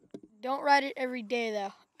endless. Don't ride it every day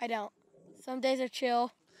though. I don't. Some days are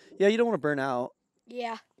chill. Yeah, you don't want to burn out.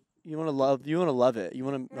 Yeah. You want to love. You want to love it. You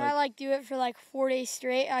want to. When I like do it for like 4 days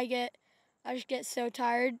straight, I just get so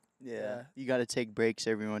tired. Yeah. You got to take breaks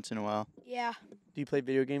every once in a while. Yeah. Do you play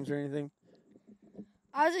video games or anything?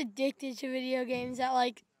 I was addicted to video games at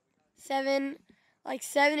like 7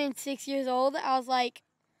 and 6 years old. I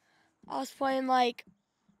was playing like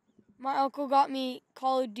my uncle got me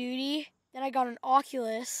Call of Duty. Then I got an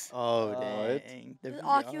Oculus. Oh, What? dang. The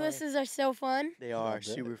Oculuses are so fun. They are bet.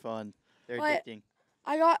 super fun. They're But- addicting.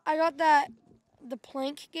 I got the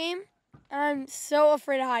plank game, and I'm so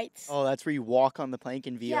afraid of heights. Oh, that's where you walk on the plank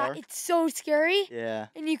in Yeah, VR? it's so scary. Yeah.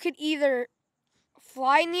 And you could either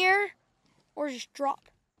fly in the air or just drop.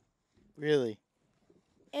 Really?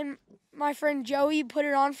 And my friend Joey put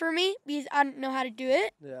it on for me because I didn't know how to do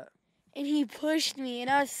it. Yeah. And he pushed me, and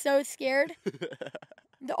I was so scared.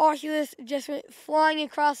 The Oculus just went flying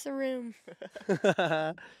across the room. You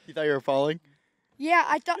thought you were falling? Yeah,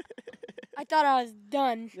 I thought I was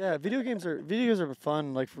done. Yeah, video games are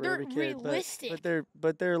fun, like for They're every kid. realistic.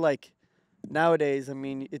 But they're like nowadays. I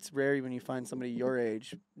mean, it's rare when you find somebody your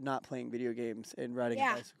age not playing video games and riding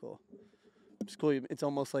Yeah. a bicycle. It's cool. It's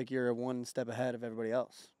almost like you're one step ahead of everybody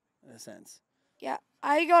else, in a sense. Yeah,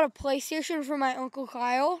 I got a PlayStation from my Uncle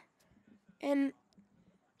Kyle, and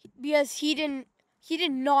because he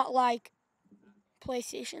did not like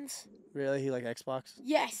PlayStations. Really, he like Xbox.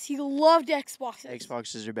 Yes, he loved Xboxes.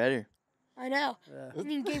 Xboxes are better. I know. Yeah.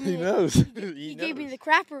 And he gave He me knows. he gave me the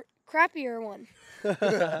crappier one.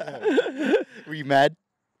 Were you mad?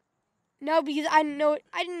 No, because I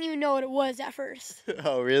didn't even know what it was at first.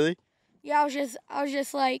 Oh, really? Yeah, I was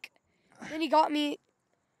just like, then he got me.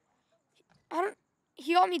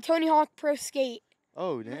 He got me Tony Hawk Pro Skate.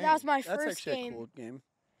 Oh, dang. That was my That's first actually game. a cool game.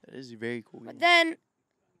 That is a very cool But game.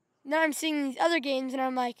 then I'm seeing these other games, and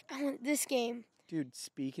I'm like, I want this game. Dude,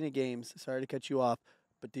 speaking of games, sorry to cut you off,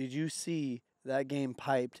 but did you see that game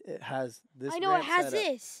Piped? It has this. I know it ramp has setup.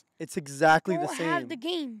 this. It's exactly I the don't same. have the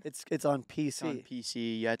game. It's on PC. It's on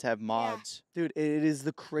PC. You have to have mods. Dude, it is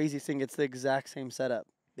the craziest thing. It's the exact same setup.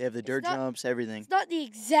 They have the dirt not- jumps, everything. It's not the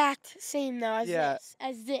exact same though as Yeah.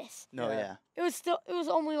 this. No, Yeah. yeah. It was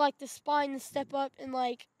only like the spine, the step up, and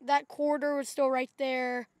like that corridor was still right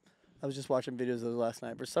there. I was just watching videos of those last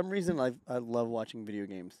night. For some reason, I love watching video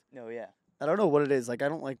games. No, yeah. I don't know what it is. Like, I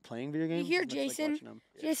don't like playing video games. hear as much as I like Jason? watching 'em.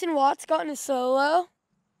 Jason Watts got in a solo.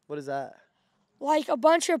 What is that? Like a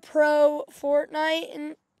bunch of pro Fortnite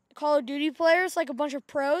and Call of Duty players, like a bunch of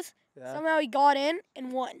pros. Yeah. Somehow he got in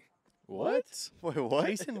and won. What? Wait, what?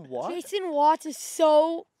 Jason what? Jason Watts is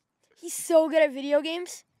he's so good at video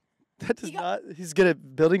games. That does he got- not. He's good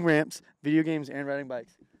at building ramps, video games, and riding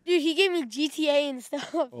bikes. Dude, he gave me GTA and stuff.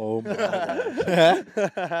 Oh my god.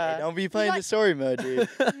 Hey, don't be playing got- the story mode, dude.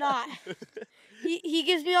 Not. He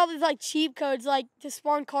gives me all these like cheat codes, like to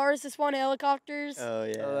spawn cars, to spawn helicopters, Oh,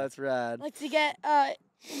 yeah. Oh, that's rad. like to get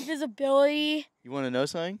invisibility. You want to know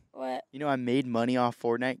something? What? You know, I made money off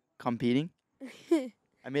Fortnite competing.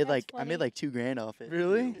 I made That's I made funny. like $2,000 off it.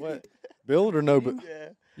 Really? What? Build or no build? Yeah.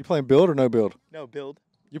 You playing build or no build? No, build.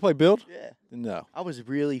 You play build? Yeah. No. I was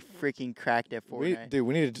really freaking cracked at Fortnite. Dude,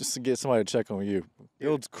 we need to just get somebody to check on you.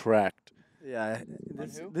 Build's cracked. Yeah. On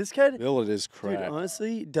who? This kid, Build is dude, cracked.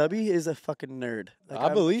 honestly, Dubby is a fucking nerd. I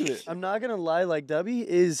believe it. I'm not gonna lie. Like Dubby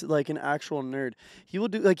is like an actual nerd. He will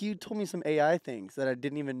do like you told me some AI things that I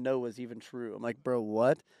didn't even know was even true. I'm like, bro,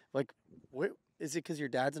 what? Like, what is it? Because your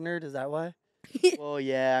dad's a nerd? Is that why? Well,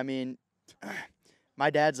 yeah, I mean, my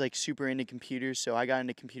dad's like super into computers, so I got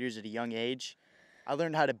into computers at a young age. I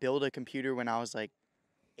learned how to build a computer when I was like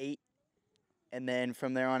 8. And then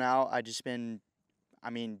from there on out,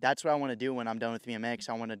 that's what I want to do when I'm done with BMX.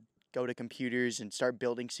 I want to go to computers and start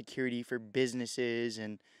building security for businesses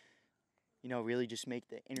and, really just make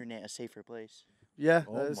the internet a safer place. Yeah,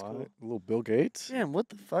 Oh that is my, cool. little Bill Gates. Damn, what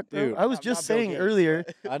the fuck, bro? Dude, I was I'm just not Bill saying Gates, earlier.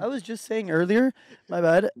 but- I was just saying earlier. My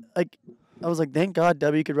bad. Like, I was like, thank God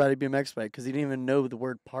Dubby could ride a BMX bike because he didn't even know the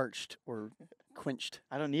word parched or quenched.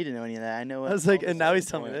 I don't need to know any of that. I know. I was like, and now he's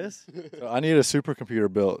telling me this. So I need a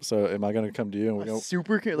supercomputer built. So am I gonna come to you and we're gonna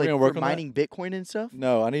like gonna work for on that? mining Bitcoin and stuff.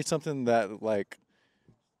 No, I need something that like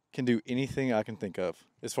can do anything I can think of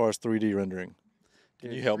as far as 3D rendering.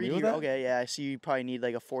 Can you help me with that? Okay, yeah. I see. You probably need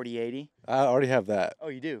like a 4080. I already have that, Oh,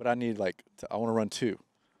 you do. but I need like I want to run two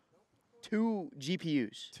 2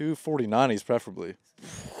 GPUs. 4090s preferably,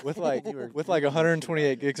 with like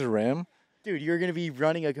 128 gigs of RAM. Dude, you're gonna be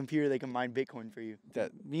running a computer that can mine Bitcoin for you.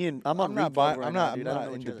 That I'm on not Reid buying. right I'm now, not. dude. I'm I don't not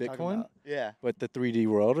know what into you guys are talking Bitcoin. about. Yeah. But the 3D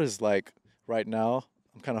world is like right now.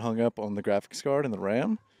 I'm kind of hung up on the graphics card and the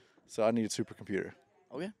RAM, so I need a supercomputer.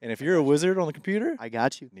 Okay. And if you're a wizard on the computer, I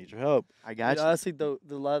got you. need your help. I got you. Honestly, the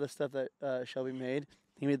lot of the stuff that Shelby made,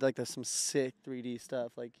 he made like some sick 3D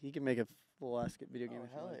stuff. Like he can make a full ass video game if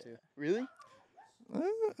he hell wanted yeah. to. Really?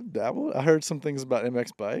 Dabble. I heard some things about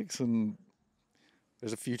MX bikes, and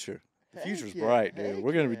there's a future. The Heck future's yeah, bright, dude. heck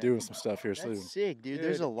We're gonna be yeah. doing some stuff here soon. That's sick, dude.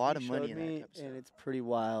 There's a lot of he money showed in that me, type of stuff. and it's pretty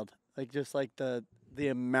wild. Like just like the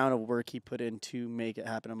amount of work he put in to make it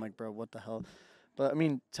happen. I'm like, bro, what the hell? But I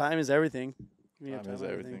mean, time is everything. You have Time is on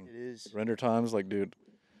everything. It is. Render times, like, dude,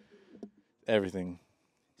 everything.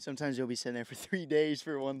 Sometimes you'll be sitting there for 3 days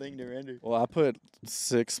for one thing to render. Well, I put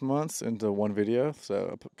 6 months into one video,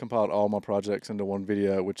 so I compiled all my projects into one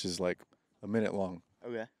video, which is like a minute long.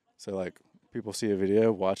 Okay. So like people see a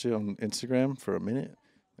video, watch it on Instagram for a minute,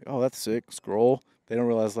 like, oh, that's sick. Scroll. They don't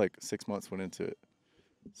realize like 6 months went into it.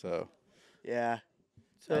 So Yeah.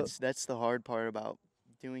 So That's the hard part about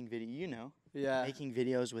doing video. You know, yeah, making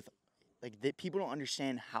videos with, like, people don't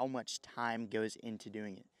understand how much time goes into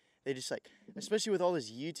doing it. They just like, especially with all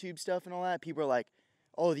this YouTube stuff and all that, people are like,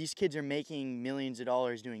 oh, these kids are making millions of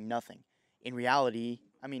dollars doing nothing. In reality,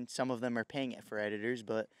 I mean, some of them are paying it for editors,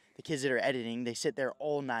 but the kids that are editing, they sit there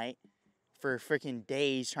all night for freaking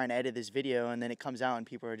days trying to edit this video, and then it comes out and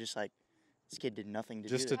people are just like, this kid did nothing to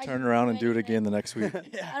just do to this. turn around and do it again the next week.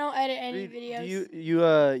 I don't edit any Reid, videos.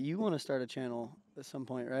 do you want to start a channel at some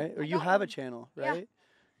point, right? Or I you got have a one. channel, Yeah. right?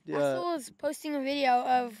 I still was posting a video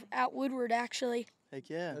of at Woodward actually, Heck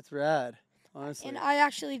yeah. That's rad. Honestly. and I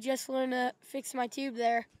actually just learned to fix my tube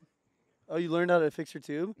there. Oh, you learned how to fix your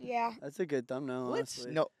tube? Yeah. That's a good thumbnail, What?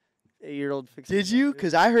 honestly. No. 8-year-old fixing. Did you?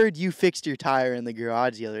 Because I heard you fixed your tire in the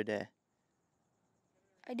garage the other day.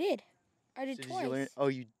 I did. I did So twice did you learn? Oh,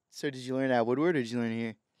 did you learn it at Woodward or did you learn it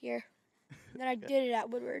here? here. Then I did it at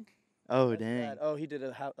Woodward. Oh, dang. Oh, he did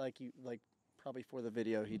it probably for the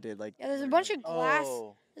video. He did like. Yeah, there's a bunch of glass.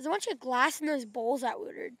 Oh. There's a bunch of glass in those bowls at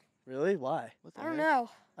Woodward. Really? Why? What the I don't heck? know.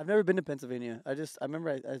 I've never been to Pennsylvania. I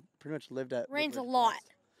remember I pretty much lived at. Rains a Woodward lot. once.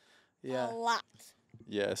 Yeah. A lot.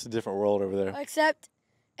 Yeah, it's a different world over there. Except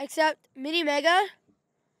Mini Mega,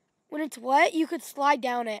 when it's wet, you could slide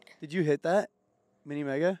down it. Did you hit that, Mini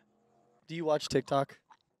Mega? Do you watch TikTok?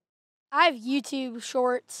 I have YouTube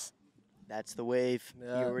shorts. That's the wave. He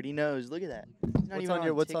Yeah. already knows. Look at that. He's not What's even on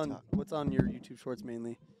your TikTok. what's on your YouTube Shorts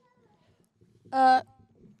mainly?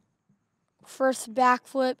 First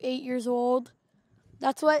backflip, 8 years old.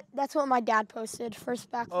 That's what my dad posted. First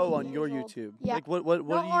backflip. Oh, 8 on your years old. YouTube. Yeah. Like what Not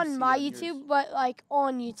do you on see my yours? YouTube, but like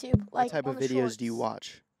on YouTube. What Like type on of the videos do you shorts.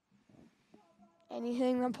 watch?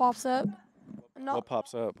 Anything that pops up. No, What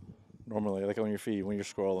pops up normally, like on your feed when you're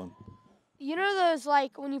scrolling? you know those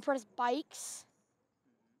like when you press bikes.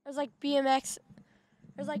 There's like BMX.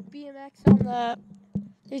 There's like BMX on the.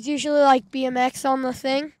 There's usually like BMX on the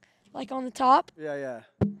thing, like on the top. Yeah, yeah.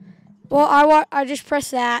 Well, I just press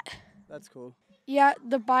that. That's cool. Yeah,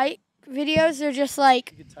 the bike videos are just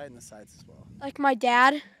like You can tighten the sides as well. my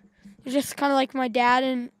dad. They're just kind of like my dad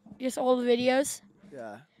and just old videos.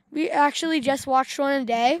 Yeah. We actually just watched one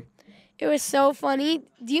today. It was so funny.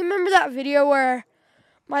 Do you remember that video where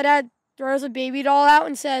my dad throws a baby doll out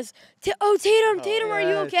and says, Tatum, are you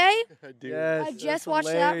yes. okay? Yes, I that's just watched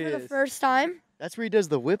that for the hilarious. first time. That's where he does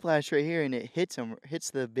the whiplash right here, and it hits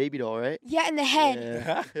the baby doll, right? Yeah, in the head.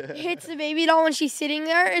 Yeah. It hits the baby doll when she's sitting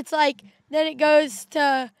there. It's like then it goes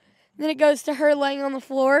to her laying on the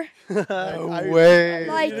floor. No I- way.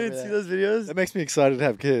 Like- You didn't see those videos? That makes me excited to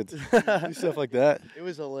have kids. Do stuff like that. It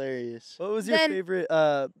was hilarious. What was your Then- favorite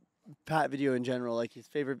Pat video in general? Like his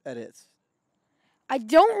favorite edits? I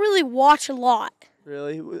don't really watch a lot.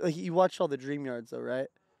 Really? Like you watched all the Dream Yards though, right?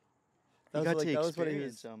 You got to that was what he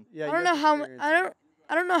experience was. them. Yeah. I you don't got know to how experience it.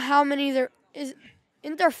 I don't know how many there is.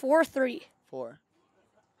 Isn't there 4 or 3? 4.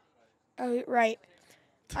 Oh, right.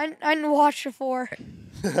 I didn't watch the 4.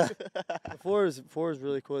 The 4 is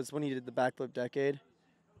really cool. It's when he did the backflip decade.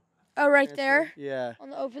 Oh, right Transfer. there Yeah, on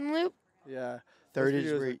the open loop. yeah. Third Those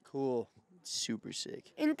is videos are great. cool. Super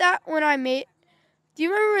sick. Isn't that when I made? Do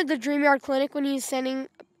you remember the Dream Yard Clinic when he was sending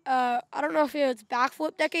I don't know if it was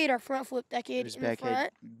backflip decade or front flip It decade was in the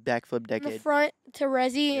front. backflip In the decade. front to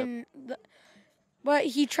Resi, Yep. but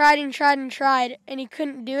he tried and tried and tried, and he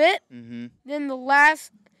couldn't do it. Mm-hmm. Then the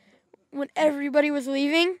last, when everybody was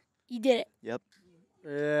leaving, he did it. Yep.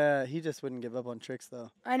 Yeah, he just wouldn't give up on tricks though.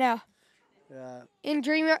 I know. Yeah. In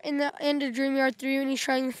the end of Dream Yard 3, when he's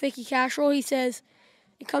trying the Ficky cash roll, he says,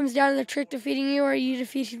 "It comes down to the trick defeating you, or you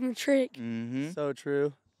defeating the trick." Mm-hmm. So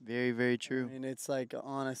true. Very, very I true. mean, it's like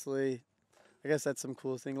honestly, I guess that's some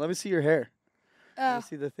cool thing. Let me see your hair. Let me Oh,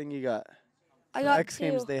 see the thing you got. I So got X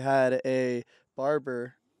Games, two. they had a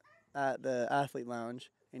barber at the athlete lounge,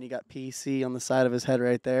 and you got PC on the side of his head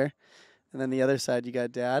right there, and then the other side you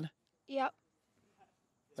got Dad. Yep.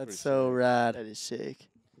 That's pretty so sick. rad. That is sick.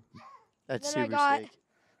 That's Then super sick.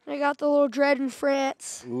 I got the little dread in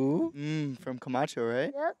France. Ooh, From Camacho,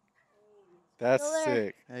 right? Yep. that's Still there.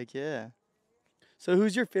 sick. Heck yeah. So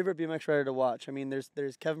who's your favorite BMX rider to watch? I mean, there's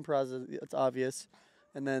Kevin Peraza, it's obvious,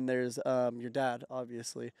 and then there's your dad,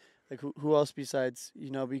 obviously. Like who else besides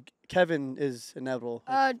Kevin is inevitable.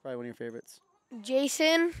 That's probably one of your favorites.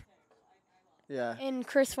 Jason Yeah. and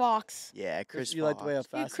Chris Fox. Yeah, Chris You like the way how Fox.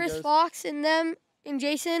 Dude, fast he Chris goes? Fox and them and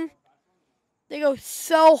Jason, they go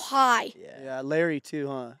so high. Yeah. Yeah, Larry too,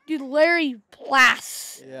 huh? Dude, Larry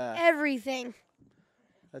blasts Yeah, everything.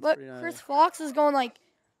 that's But pretty nice. Chris Fox is going like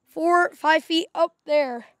 4, 5 feet up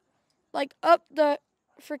there. Like up the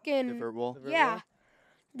freaking. Divert wall. Divert Yeah. wall?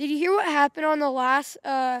 Did you hear what happened on the last,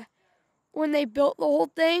 when they built the whole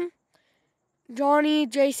thing? Johnny,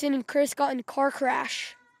 Jason, and Chris got in a car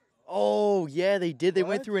crash. Oh, yeah, they did. They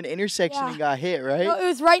went What? through an intersection Yeah. and got hit, right? No, it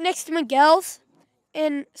was right next to Miguel's,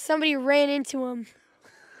 and somebody ran into him.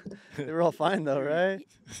 They were all fine though, right?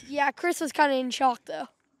 Yeah, Chris was kind of in shock though.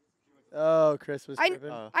 Oh, Chris was I- tripping.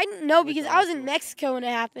 I didn't know With because the I was in hospital. Mexico when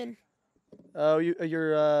it happened. Oh,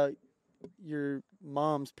 your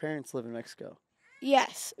mom's parents live in Mexico.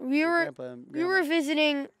 Yes, we Your were grandpa and we were grandma.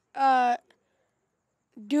 visiting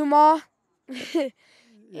Duma Yeah.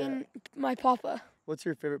 and my papa. What's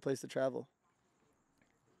your favorite place to travel?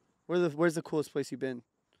 Where's the coolest place you've been?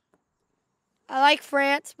 I like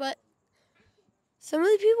France, but some of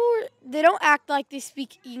the people they don't act like they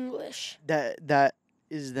speak English. That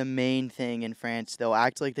is the main thing in France. They'll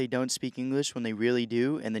act like they don't speak English when they really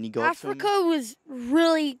do, and then you go up to 'em- Africa was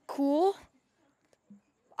really cool.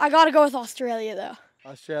 I gotta go with Australia though.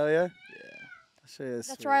 Australia. Yeah. Australia's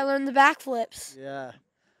That's where I sweet. learned the backflips. Yeah.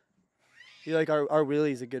 You like our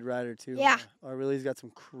Willie's a good rider too. Yeah. huh? Our Willie's got some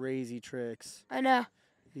crazy tricks. I know.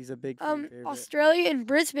 He's a big fan favorite. Australia and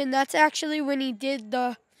Brisbane. That's actually when he did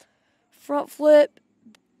the front flip.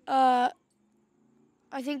 I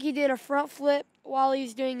think he did a front flip while he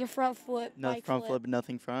was doing a front flip. No bike front flip,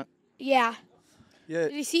 nothing front. Yeah. Yeah.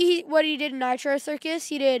 Did you see what he did in Nitro Circus?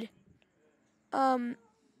 He did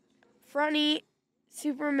fronty,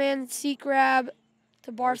 Superman seat grab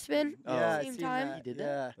to bar spin Oh. Yeah, at I the same seen time. that. He did that?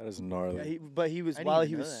 Yeah. That is gnarly. Yeah, but he was I didn't while even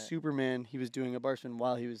he know was that. Superman, he was doing a bar spin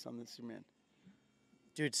while he was on the Superman.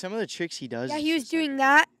 Dude, some of the tricks he does. Yeah, is he was just, like, doing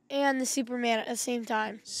that and the Superman at the same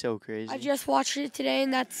time. So crazy. I just watched it today,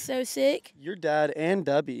 and that's so sick. Your dad and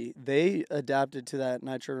Dubby, they adapted to that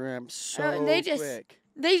nitro ramp so and they just- quick.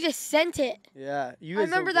 They just sent it. Yeah, you I guys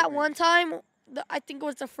don't remember get that me. one time. I think it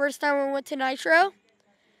was the first time we went to Nitro.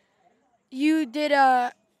 You did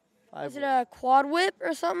a Five was it whip. a quad whip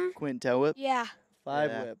or something? Quintel whip. Yeah.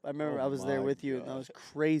 Five Yeah. whip. I remember Oh I was there my with you, and that God. was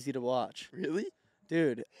crazy to watch. Really?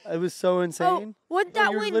 Dude, it was so insane. Oh, wasn't Bro,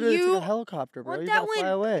 that you're when literally you took a helicopter, bro. wasn't You that gotta fly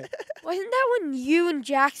when- away. wasn't that when you and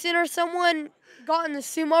Jackson or someone got in the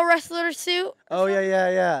sumo wrestler suit? Oh yeah, yeah,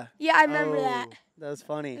 yeah. Yeah, I remember that. Oh, That was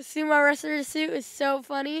funny. The sumo wrestler suit is so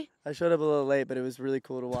funny. I showed up a little late, but it was really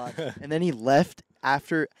cool to watch. And then he left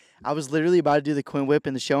after I was literally about to do the Quinn whip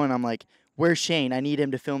in the show, and I'm like, "Where's Shane? I need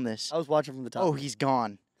him to film this." I was watching from the top. Oh, he's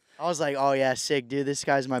gone. I was like, "Oh yeah, sick, dude. This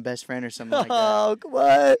guy's my best friend or something like that." Oh,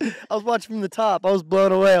 what? I was watching from the top. I was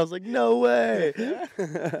blown away. I was like, no way.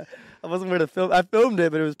 I wasn't going to film. I filmed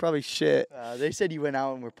it, but it was probably shit. They said you went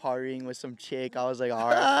out and were partying with some chick. I was like, "All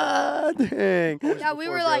right." Ah, dang. Yeah, we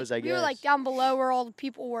before were like bros, I we were like guess. down below where all the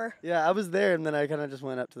people were. Yeah, I was there, and then I kind of just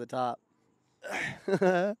went up to the top.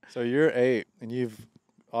 So you're 8, and you've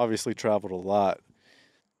obviously traveled a lot.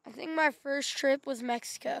 I think my first trip was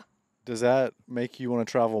Mexico. Does that make you want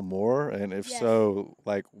to travel more? And if Yes. so,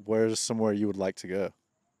 like, where's somewhere you would like to go?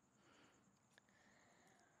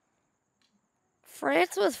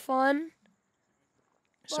 France was fun.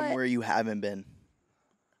 Somewhere you haven't been.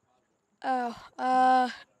 Oh,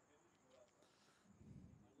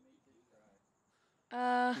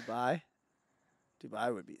 Dubai?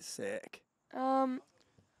 Dubai would be sick. well,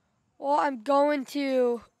 I'm going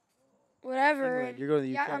to whatever. England. And You're going to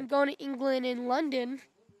the yeah, UK. I'm going to England and London.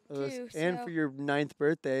 too, And so- for your 9th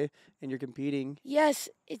birthday, and you're competing. Yes,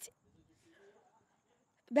 it's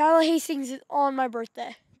Battle of Hastings is on my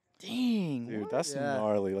birthday. Dang. Dude, what? that's Yeah.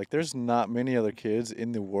 gnarly. Like, there's not many other kids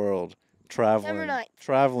in the world September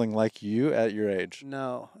traveling 9th. like you at your age.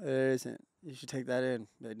 No, there isn't. You should take that in.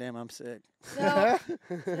 Like, damn, I'm sick. So,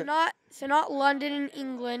 so not London and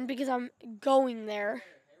England because I'm going there.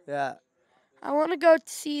 Yeah. I want to go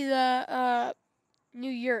see the New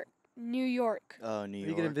York. Oh, New Are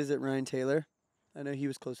you gonna York. visit Ryan Taylor? I know he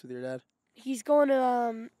was close with your dad. He's going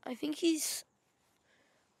to I think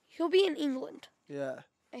he'll be in England. Yeah,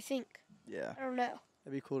 I think. Yeah. I don't know.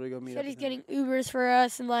 that'd be cool to go meet Said up. he's with him. getting Ubers for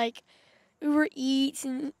us and like Uber Eats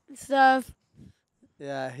and stuff.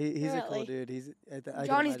 Yeah, he's a cool Really. dude. He's I can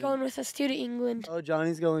Johnny's imagine. going with us too to England. Oh,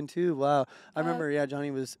 Johnny's going too. Wow. I Uh, remember. Yeah, Johnny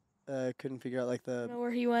was couldn't figure out like I don't know where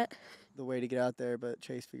he went. the way to get out there, but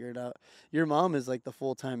Chase figured it out. Your mom is like the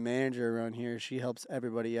full-time manager around here. She helps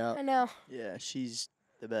everybody out. I know. Yeah, she's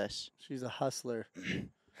the best. She's a hustler.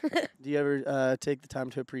 Do you ever take the time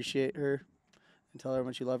to appreciate her and tell her how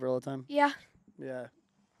much you love her all the time? Yeah. Yeah.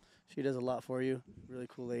 She does a lot for you. Really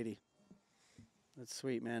cool lady. That's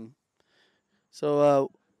sweet, man. So,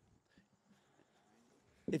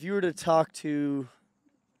 if you were to talk to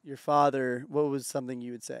your father, what was something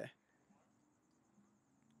you would say?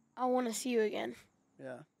 I want to see you again.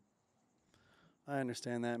 Yeah. I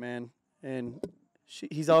understand that, man. And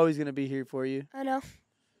he's always going to be here for you. I know.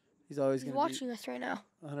 He's always He's going to watching us right now.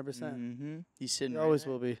 be 100%. Mm-hmm. He's sitting He right, always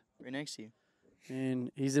will be. right next to you.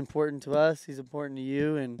 And he's important to us. He's important to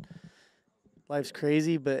you. And life's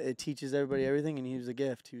crazy, but it teaches everybody everything. And he was a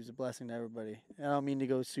gift. He was a blessing to everybody. And I don't mean to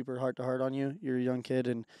go super heart to heart on you. You're a young kid,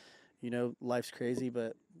 and life's crazy.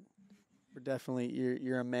 But we're definitely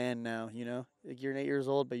you're a man now. Like you're 8 years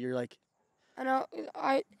old, but you're like I know.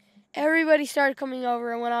 Everybody started coming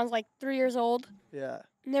over when I was like 3 years old, yeah,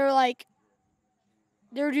 and they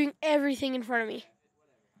were doing everything in front of me.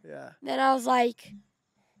 yeah, Then I was like,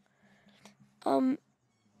 the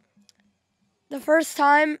first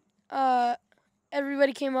time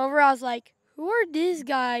everybody came over, I was like, who are this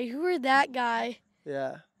guy? Who are that guy?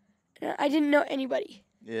 yeah, And I didn't know anybody.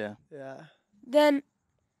 Yeah. yeah, Then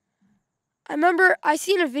I remember I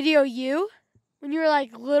seen a video of you when you were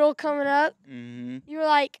like little coming up. Mm-hmm. You were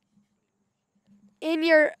like in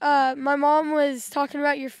your my mom was talking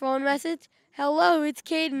about your phone message. Hello, it's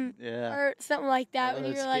Caden. Yeah. Or something like that. Hello, When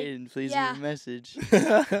you it's were like, Caden. Please yeah. leave a message.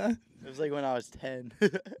 It was like when I was 10.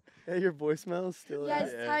 yeah. Your voicemail's still. yeah, out.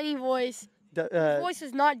 his Yeah. tiny voice. D- His voice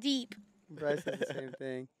is not deep. Bryce does the same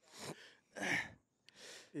thing.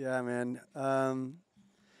 Yeah, man.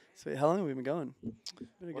 So how long have we been going?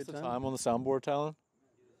 Been a What's good the time on the soundboard, Talon?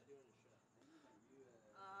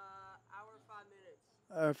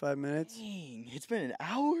 Hour 5 minutes. Dang, it's been an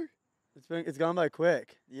hour? It's gone by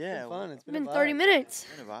quick. Yeah. It's been fun. It's It's been a 30 vibe. minutes.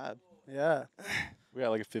 It's been a vibe. Yeah, We got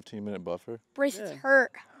like a 15-minute buffer. Braces Yeah.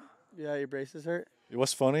 hurt. yeah. Your braces hurt.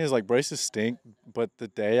 What's funny is like braces stink, but the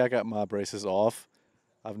day I got my braces off,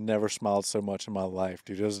 I've never smiled so much in my life,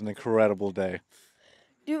 dude. It was an incredible day.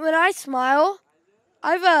 Dude, when I smile,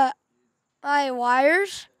 I've my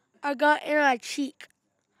wires I got in my cheek.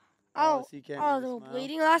 So you can't I was really a little smile.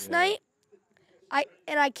 bleeding last Yeah. night.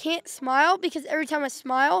 I can't smile because every time I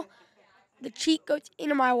smile, the cheek goes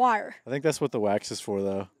into my wire. I think that's what the wax is for,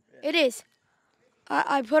 though. It is.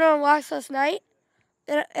 I put on wax last night,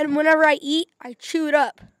 and whenever I eat, I chew it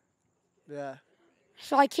up. Yeah.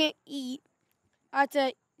 So I can't eat. I have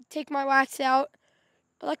to take my wax out.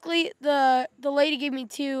 Luckily, the lady gave me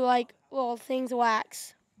two like little things of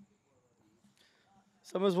wax.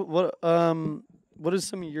 What is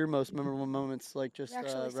some of your most memorable moments, like just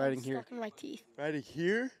Actually, some riding here stuck in my teeth. Right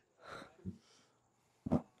here?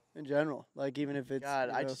 in general? Like even if it's God,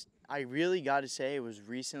 I really got to say it was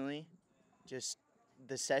recently just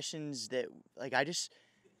the sessions that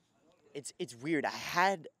it's weird. I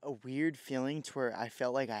had a weird feeling to where I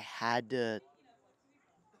felt like I had to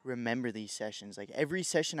remember these sessions. Like every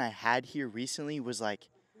session I had here recently was like,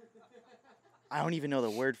 I don't even know the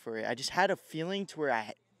word for it. I just had a feeling to where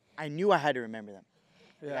I knew I had to remember them.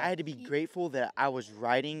 Like, I had to be grateful that I was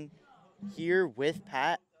riding here with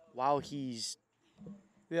Pat while he's,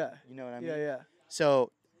 yeah, you know what I mean? yeah.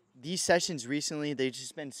 So these sessions recently, they've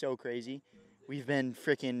just been so crazy. We've been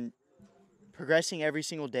freaking progressing every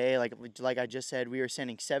single day. Like I just said, we were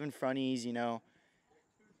sending 7 fronties, you know.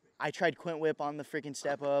 I tried quint whip on the freaking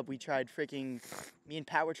step up. We tried freaking, me and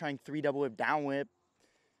Pat were trying 3 double whip down whip.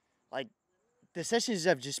 Like the sessions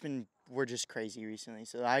were just crazy recently.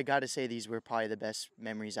 So I got to say these were probably the best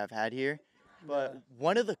memories I've had here. But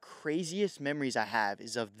one of the craziest memories I have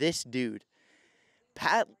is of this dude.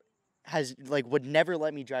 Pat would never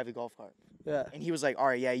let me drive the golf cart. Yeah. And he was like, all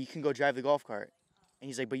right, yeah, you can go drive the golf cart. And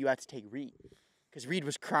he's like, but you have to take Reid. Because Reid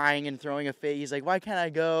was crying and throwing a fit. He's like, why can't I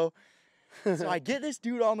go? So I get this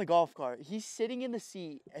dude on the golf cart. He's sitting in the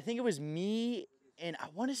seat. I think it was me and I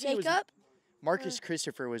want to say it was Jacob? Marcus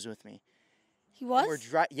Christopher was with me. He was?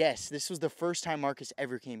 Yes, this was the first time Marcus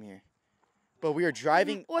ever came here. But we were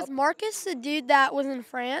driving. Was Marcus the dude that was in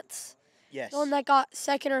France? Yes. The one that got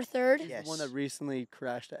second or third? Yes. The one that recently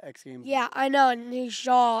crashed at X Games. Yeah, I know. And his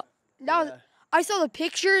jaw. That was. I saw the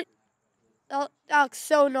picture. That looks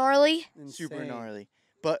so gnarly. Super Insane. gnarly.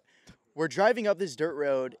 But we're driving up this dirt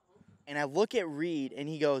road, and I look at Reid, and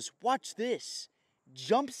he goes, watch this.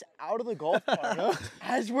 Jumps out of the golf cart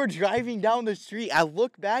as we're driving down the street. I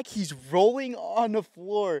look back, he's rolling on the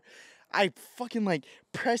floor. I fucking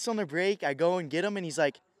press on the brake. I go and get him, and he's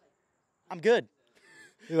like, I'm good.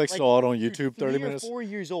 He saw it on Dude, YouTube 30 minutes. 4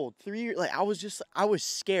 years old. 3 years. I was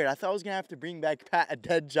scared. I thought I was gonna have to bring back Pat, a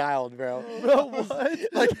dead child, bro. Bro,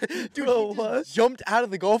 what? Dude, Bro, he just jumped out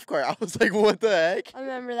of the golf cart. I was like, what the heck? I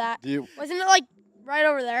remember that. You, Wasn't it right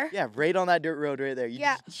over there? Yeah, right on that dirt road right there. You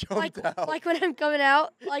Yeah, just jumped out. Like when I'm coming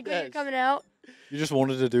out. Like when you're Yes. coming out. you just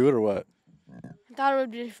wanted to do it or what? I thought it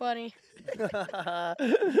would be funny. That's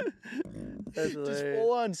Just hilarious.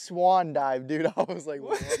 full on swan dive, dude. I was like,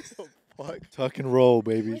 what the fuck? Tuck and roll,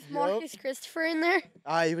 baby. With Marcus Christopher in there.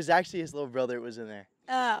 It was actually his little brother that was in there.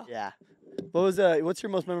 Oh. Yeah. What's your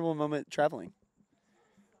most memorable moment traveling?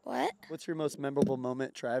 What? What's your most memorable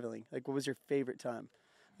moment traveling? What was your favorite time?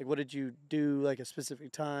 What did you do? A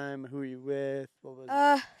specific time? Who were you with? What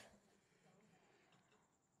was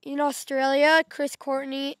In Australia, Chris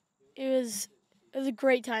Courtney. It was a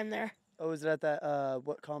great time there. Oh, was it at that?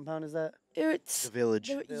 What compound is that? It's The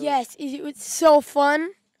village. yes, it was so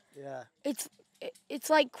fun. Yeah, It's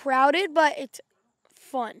crowded, but it's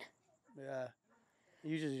fun. yeah. You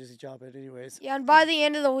usually just jump it anyways. Yeah, and by the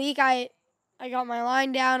end of the week, I got my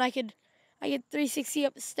line down. I could 360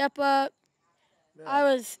 up, step up.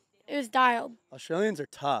 Yeah. It was dialed. Australians are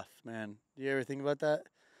tough, man. Do you ever think about that?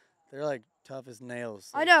 They're tough as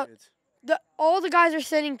nails. I those know. dudes. All the guys are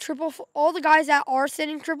sending all the guys that are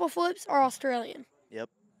sending triple flips are Australian. Yeah.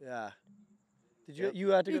 Did you Yep. you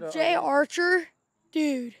had to Dude, go to Jay Archer,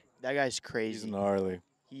 dude. That guy's He's crazy. gnarly.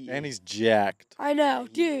 He And is- he's jacked. I know, he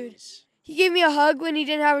dude. is. He gave me a hug when he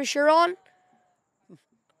didn't have a shirt on.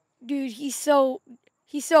 Dude, he's so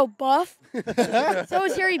buff. So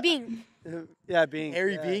is Harry Bing. Yeah, being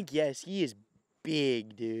Harry yeah, Bink, yes, he is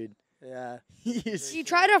big, dude. Yeah. He is. He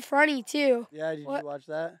tried a fronty too. Yeah, did What? you watch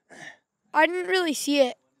that? I didn't really see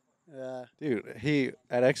it. Yeah. Dude, he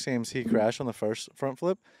at X Games he crashed on the first front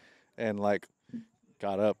flip and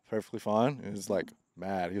got up perfectly fine and was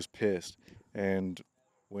mad. He was pissed and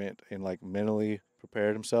went and mentally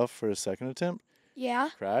prepared himself for his second attempt, Yeah.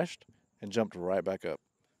 crashed and jumped right back up.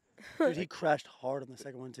 Dude, he crashed hard on the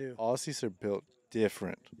second one too. Aussies are built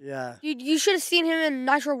different. Yeah. Dude, you should have seen him in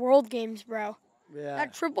Nitro World Games, bro. Yeah.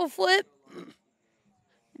 That triple flip.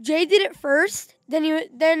 Jay did it first. Then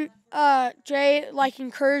Jay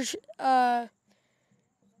encouraged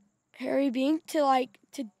Harry Bink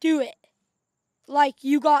to do it.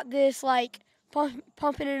 You got this.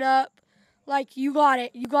 Pumping it up. You got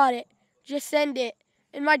it. Just send it.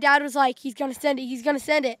 And my dad was like, he's gonna send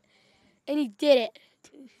it, and he did it.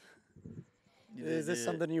 Is this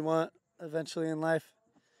something you want eventually in life?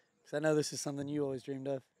 Because I know this is something you always dreamed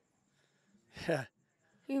of. Yeah.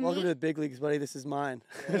 Who, Welcome me? to the big leagues, buddy. This is mine.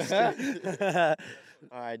 All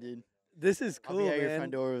right, dude. This is I'll cool, be at man. your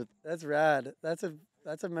front door with. That's rad. That's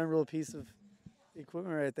a memorable piece of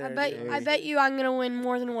equipment right there. dude. I bet you I'm gonna win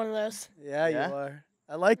more than one of those. Yeah, Yeah? you are.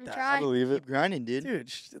 I like I'm that. trying. I believe it. Keep grinding, dude.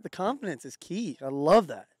 Dude, the confidence is key. I love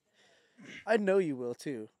that. I know you will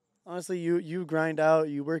too. Honestly, you grind out,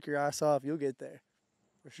 you work your ass off, you'll get there.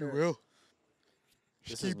 For sure. This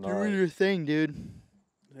Just is keep doing gnarly. your thing, dude.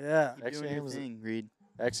 Yeah. Keep X doing your Games- thing, Reid.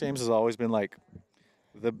 X Games has always been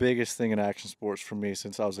the biggest thing in action sports for me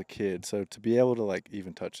since I was a kid. So to be able to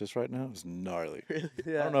even touch this right now is gnarly. I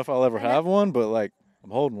Yeah. don't know if I'll ever have one, but I'm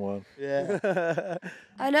holding one. Yeah.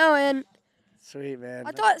 I know, and Sweet, man.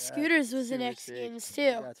 I That's thought rad. scooters was in Super X sick. Games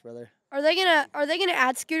too. Congrats, brother. Are they gonna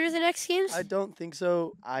add scooters in X Games? I don't think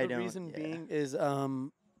so. I the don't, reason yeah. being is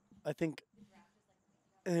I think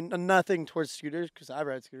and nothing towards scooters because I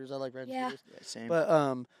ride scooters. I like riding Yeah. scooters. Yeah, same. But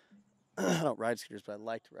I don't ride scooters, but I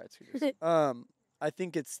like to ride scooters. I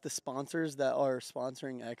think it's the sponsors that are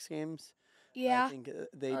sponsoring X Games Yeah. I think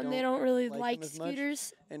they and don't. they don't really like like them as much,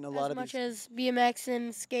 scooters And a as lot of much these, as BMX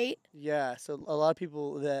and skate. yeah. So a lot of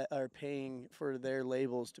people that are paying for their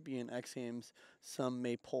labels to be in X Games, some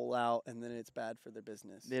may pull out, and then it's bad for their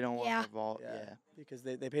business. They don't want Yeah. to vault. Yeah. Because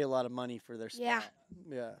they pay a lot of money for their spot. Yeah.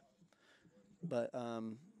 Yeah. But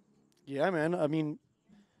yeah, man. I mean,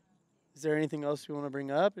 is there anything else you want to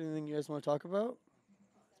bring up? Anything you guys want to talk about?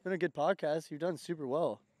 It's been a good podcast. You've done super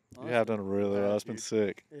well. You have done really well. It's been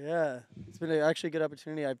sick. Yeah, it's been actually a good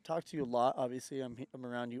opportunity. I've talked to you a lot. Obviously, I'm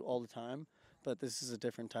around you all the time, but this is a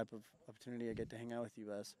different type of opportunity. I get to hang out with you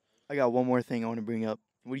guys. I got one more thing I want to bring up.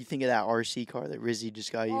 What do you think of that RC car that Rizzy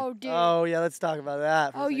just got you? Oh, dude. Oh yeah, let's talk about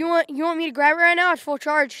that. Oh, you want me to grab it right now? It's full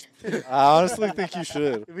charged. I honestly think you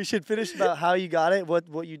should. We should finish about how you got it,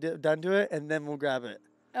 what you done to it, and then we'll grab it.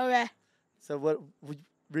 Okay. So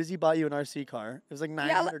Rizzy bought you an RC car. It was like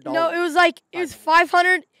 $900. No, it was like it was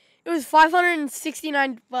 500. It was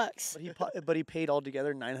 $569. But he paid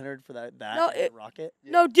altogether $900 for that No, and the rocket.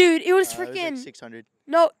 No, dude, it was It was freaking. like 600.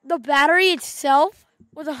 No, the battery itself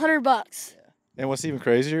was $100. And what's even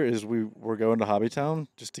crazier is we're going to Hobbytown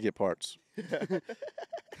just to get parts.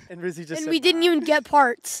 And Rizzy just And said, we didn't "Nah." even get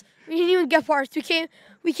parts. We didn't even get parts.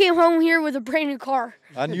 We came home here with a brand new car.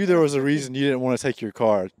 I knew there was a reason you didn't want to take your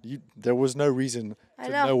car. There was no reason I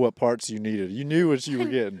to know. know what parts you needed. You knew what you were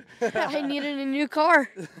getting. I needed a new car.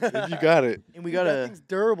 And you got it. And we That got a. thing's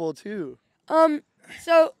durable too.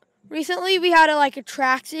 So recently we had a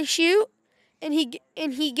Traxxas shoot, and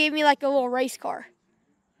he gave me like a little race car.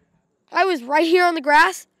 I was right here on the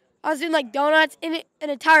grass. I was doing like donuts, and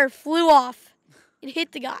a tire flew off and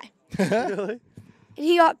hit the guy. Really? And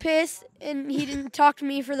he got pissed, and he didn't talk to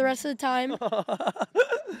me for the rest of the time.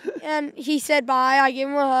 And he said bye. I gave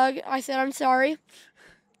him a hug. I said I'm sorry.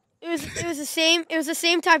 It was the same. It was the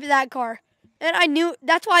same type of that car, and I knew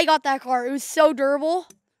that's why I got that car. It was so durable.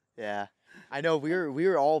 Yeah. I know we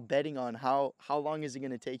were all betting on how long is it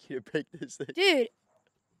gonna take you to break this thing. Dude,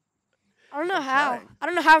 I don't know how. I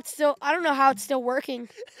don't know how it's still working.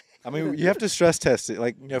 I mean, you have to stress test it,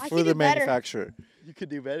 like I for can the do better. manufacturer. You could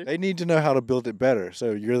do better. They need to know how to build it better.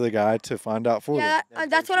 So you're the guy to find out for them. Yeah,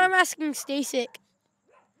 that's what I'm asking Stasic.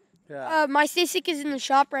 Yeah. My Stasic is in the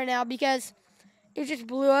shop right now because it just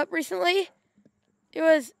blew up recently. It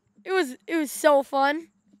was so fun.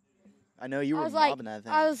 I know you I were was like mobbing that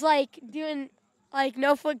thing. I was like doing like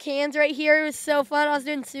no foot cans right here. It was so fun. I was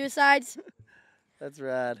doing suicides. That's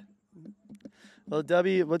rad. Well,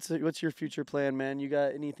 W, what's your future plan, man? You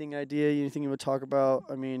got anything you would talk about?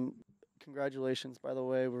 I mean, congratulations, by the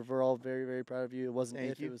way. We're all very, very proud of you. It wasn't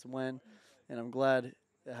Thank if, you. it was when. And I'm glad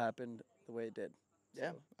it happened the way it did.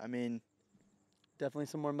 Yeah. I mean, Definitely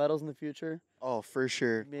some more medals in the future. oh for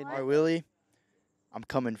sure. Mid- Our Willie, I'm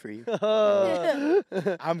coming for you.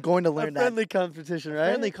 a I'm going to learn that. friendly competition, right?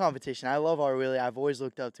 Friendly competition. I love our Willie. I've always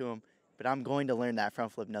looked up to him. But I'm going to learn that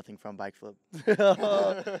front flip, nothing front bike flip.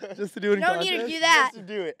 Just to do it in You don't need to contest? do that. Just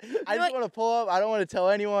to do it. I know just want to pull up. I don't want to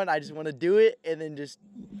tell anyone. I just want to do it and then just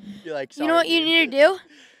be like, sorry, You know what you dude. need to do?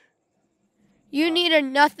 You need a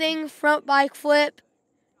nothing front bike flip,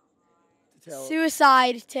 Tell-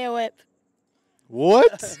 suicide tail whip.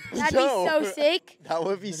 What? That'd No. be so sick. That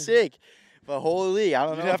would be sick. But holy, I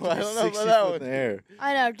don't You'd know. have to I be don't know 60 about that foot one. in the air.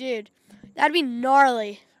 I know, dude. That'd be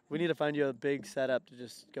gnarly. We need to find you a big setup to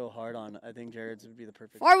just go hard on. I think Jared's would be the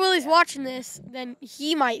perfect. If our Willie's watching this, then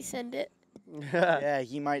he might send it. Yeah,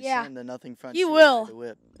 he might Yeah. send the nothing front. He suicide will. to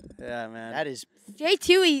whip. Yeah, man. That is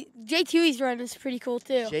J2E's run is pretty cool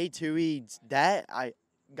too. J2E. That I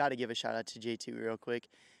got to give a shout out to J2 real quick,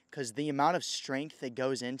 because the amount of strength that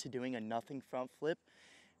goes into doing a nothing front flip,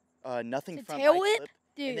 nothing The front tail bike whip? flip,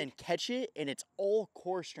 Dude, and then catch it, and it's all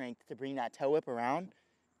core strength to bring that tail whip around.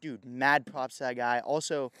 Dude, mad props to that guy.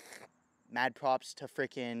 Also, mad props to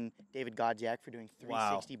freaking David Godziak for doing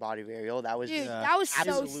 360 body varial. That was dude, just that was so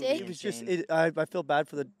absolutely sick. It was just. insane. I feel bad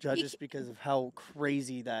for the judges because of how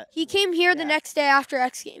crazy that. He came here the Yeah. next day after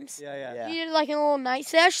X Games. Yeah, yeah. Yeah. He did like a little night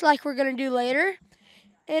sesh like we're gonna do later.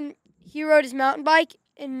 And he rode his mountain bike,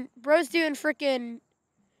 and bro's doing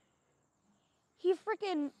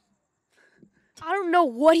I don't know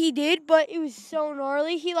what he did, but it was so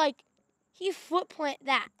gnarly. He foot plant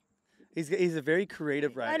that. He's a very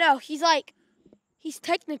creative rider. I know. He's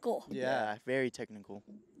technical. Yeah. very technical.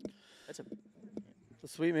 That's a Well,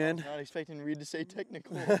 sweet, man. not expecting Reid to say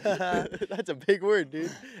technical. That's a big word,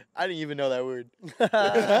 dude. I didn't even know that word.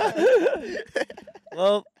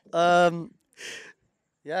 Well,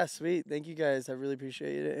 yeah, sweet. Thank you guys. I really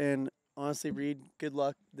appreciate it. And honestly, Reid, good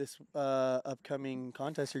luck this upcoming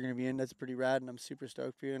contest you're going to be in. That's pretty rad, and I'm super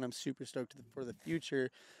stoked for you, and I'm super stoked for the future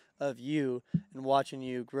of you and watching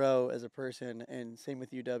you grow as a person. And same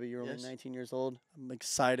with you, W. You're only Yes. 19 years old. I'm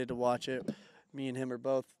excited to watch it. Me and him are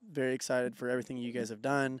both very excited for everything you guys have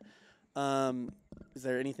done. Is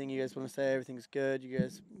there anything you guys want to say? Everything's good. You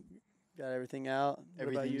guys got everything out. What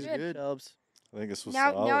about Everything's you, good. Shelbs? I think this was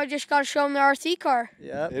Now solid. I just gotta show him the RC car.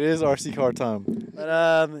 Yep. It is RC car time.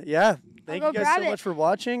 But yeah, thank go you guys grab so it. much for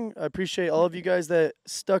watching. I appreciate all of you guys that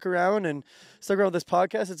stuck around with this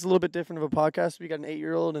podcast. It's a little bit different of a podcast. We got an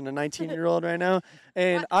 8-year-old and a 19-year-old right now,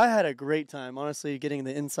 and I had a great time, honestly, getting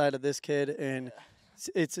the inside of this kid. And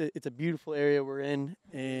it's a beautiful area we're in,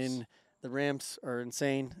 and the ramps are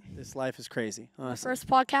insane. This life is crazy, honestly. First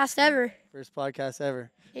podcast ever. First podcast ever.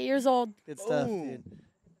 8 years old. Good stuff, Boom. dude.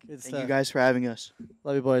 Good Thank stuff. you guys for having us.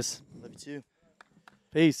 Love you, boys. Love you too.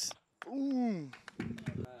 Peace. Boom.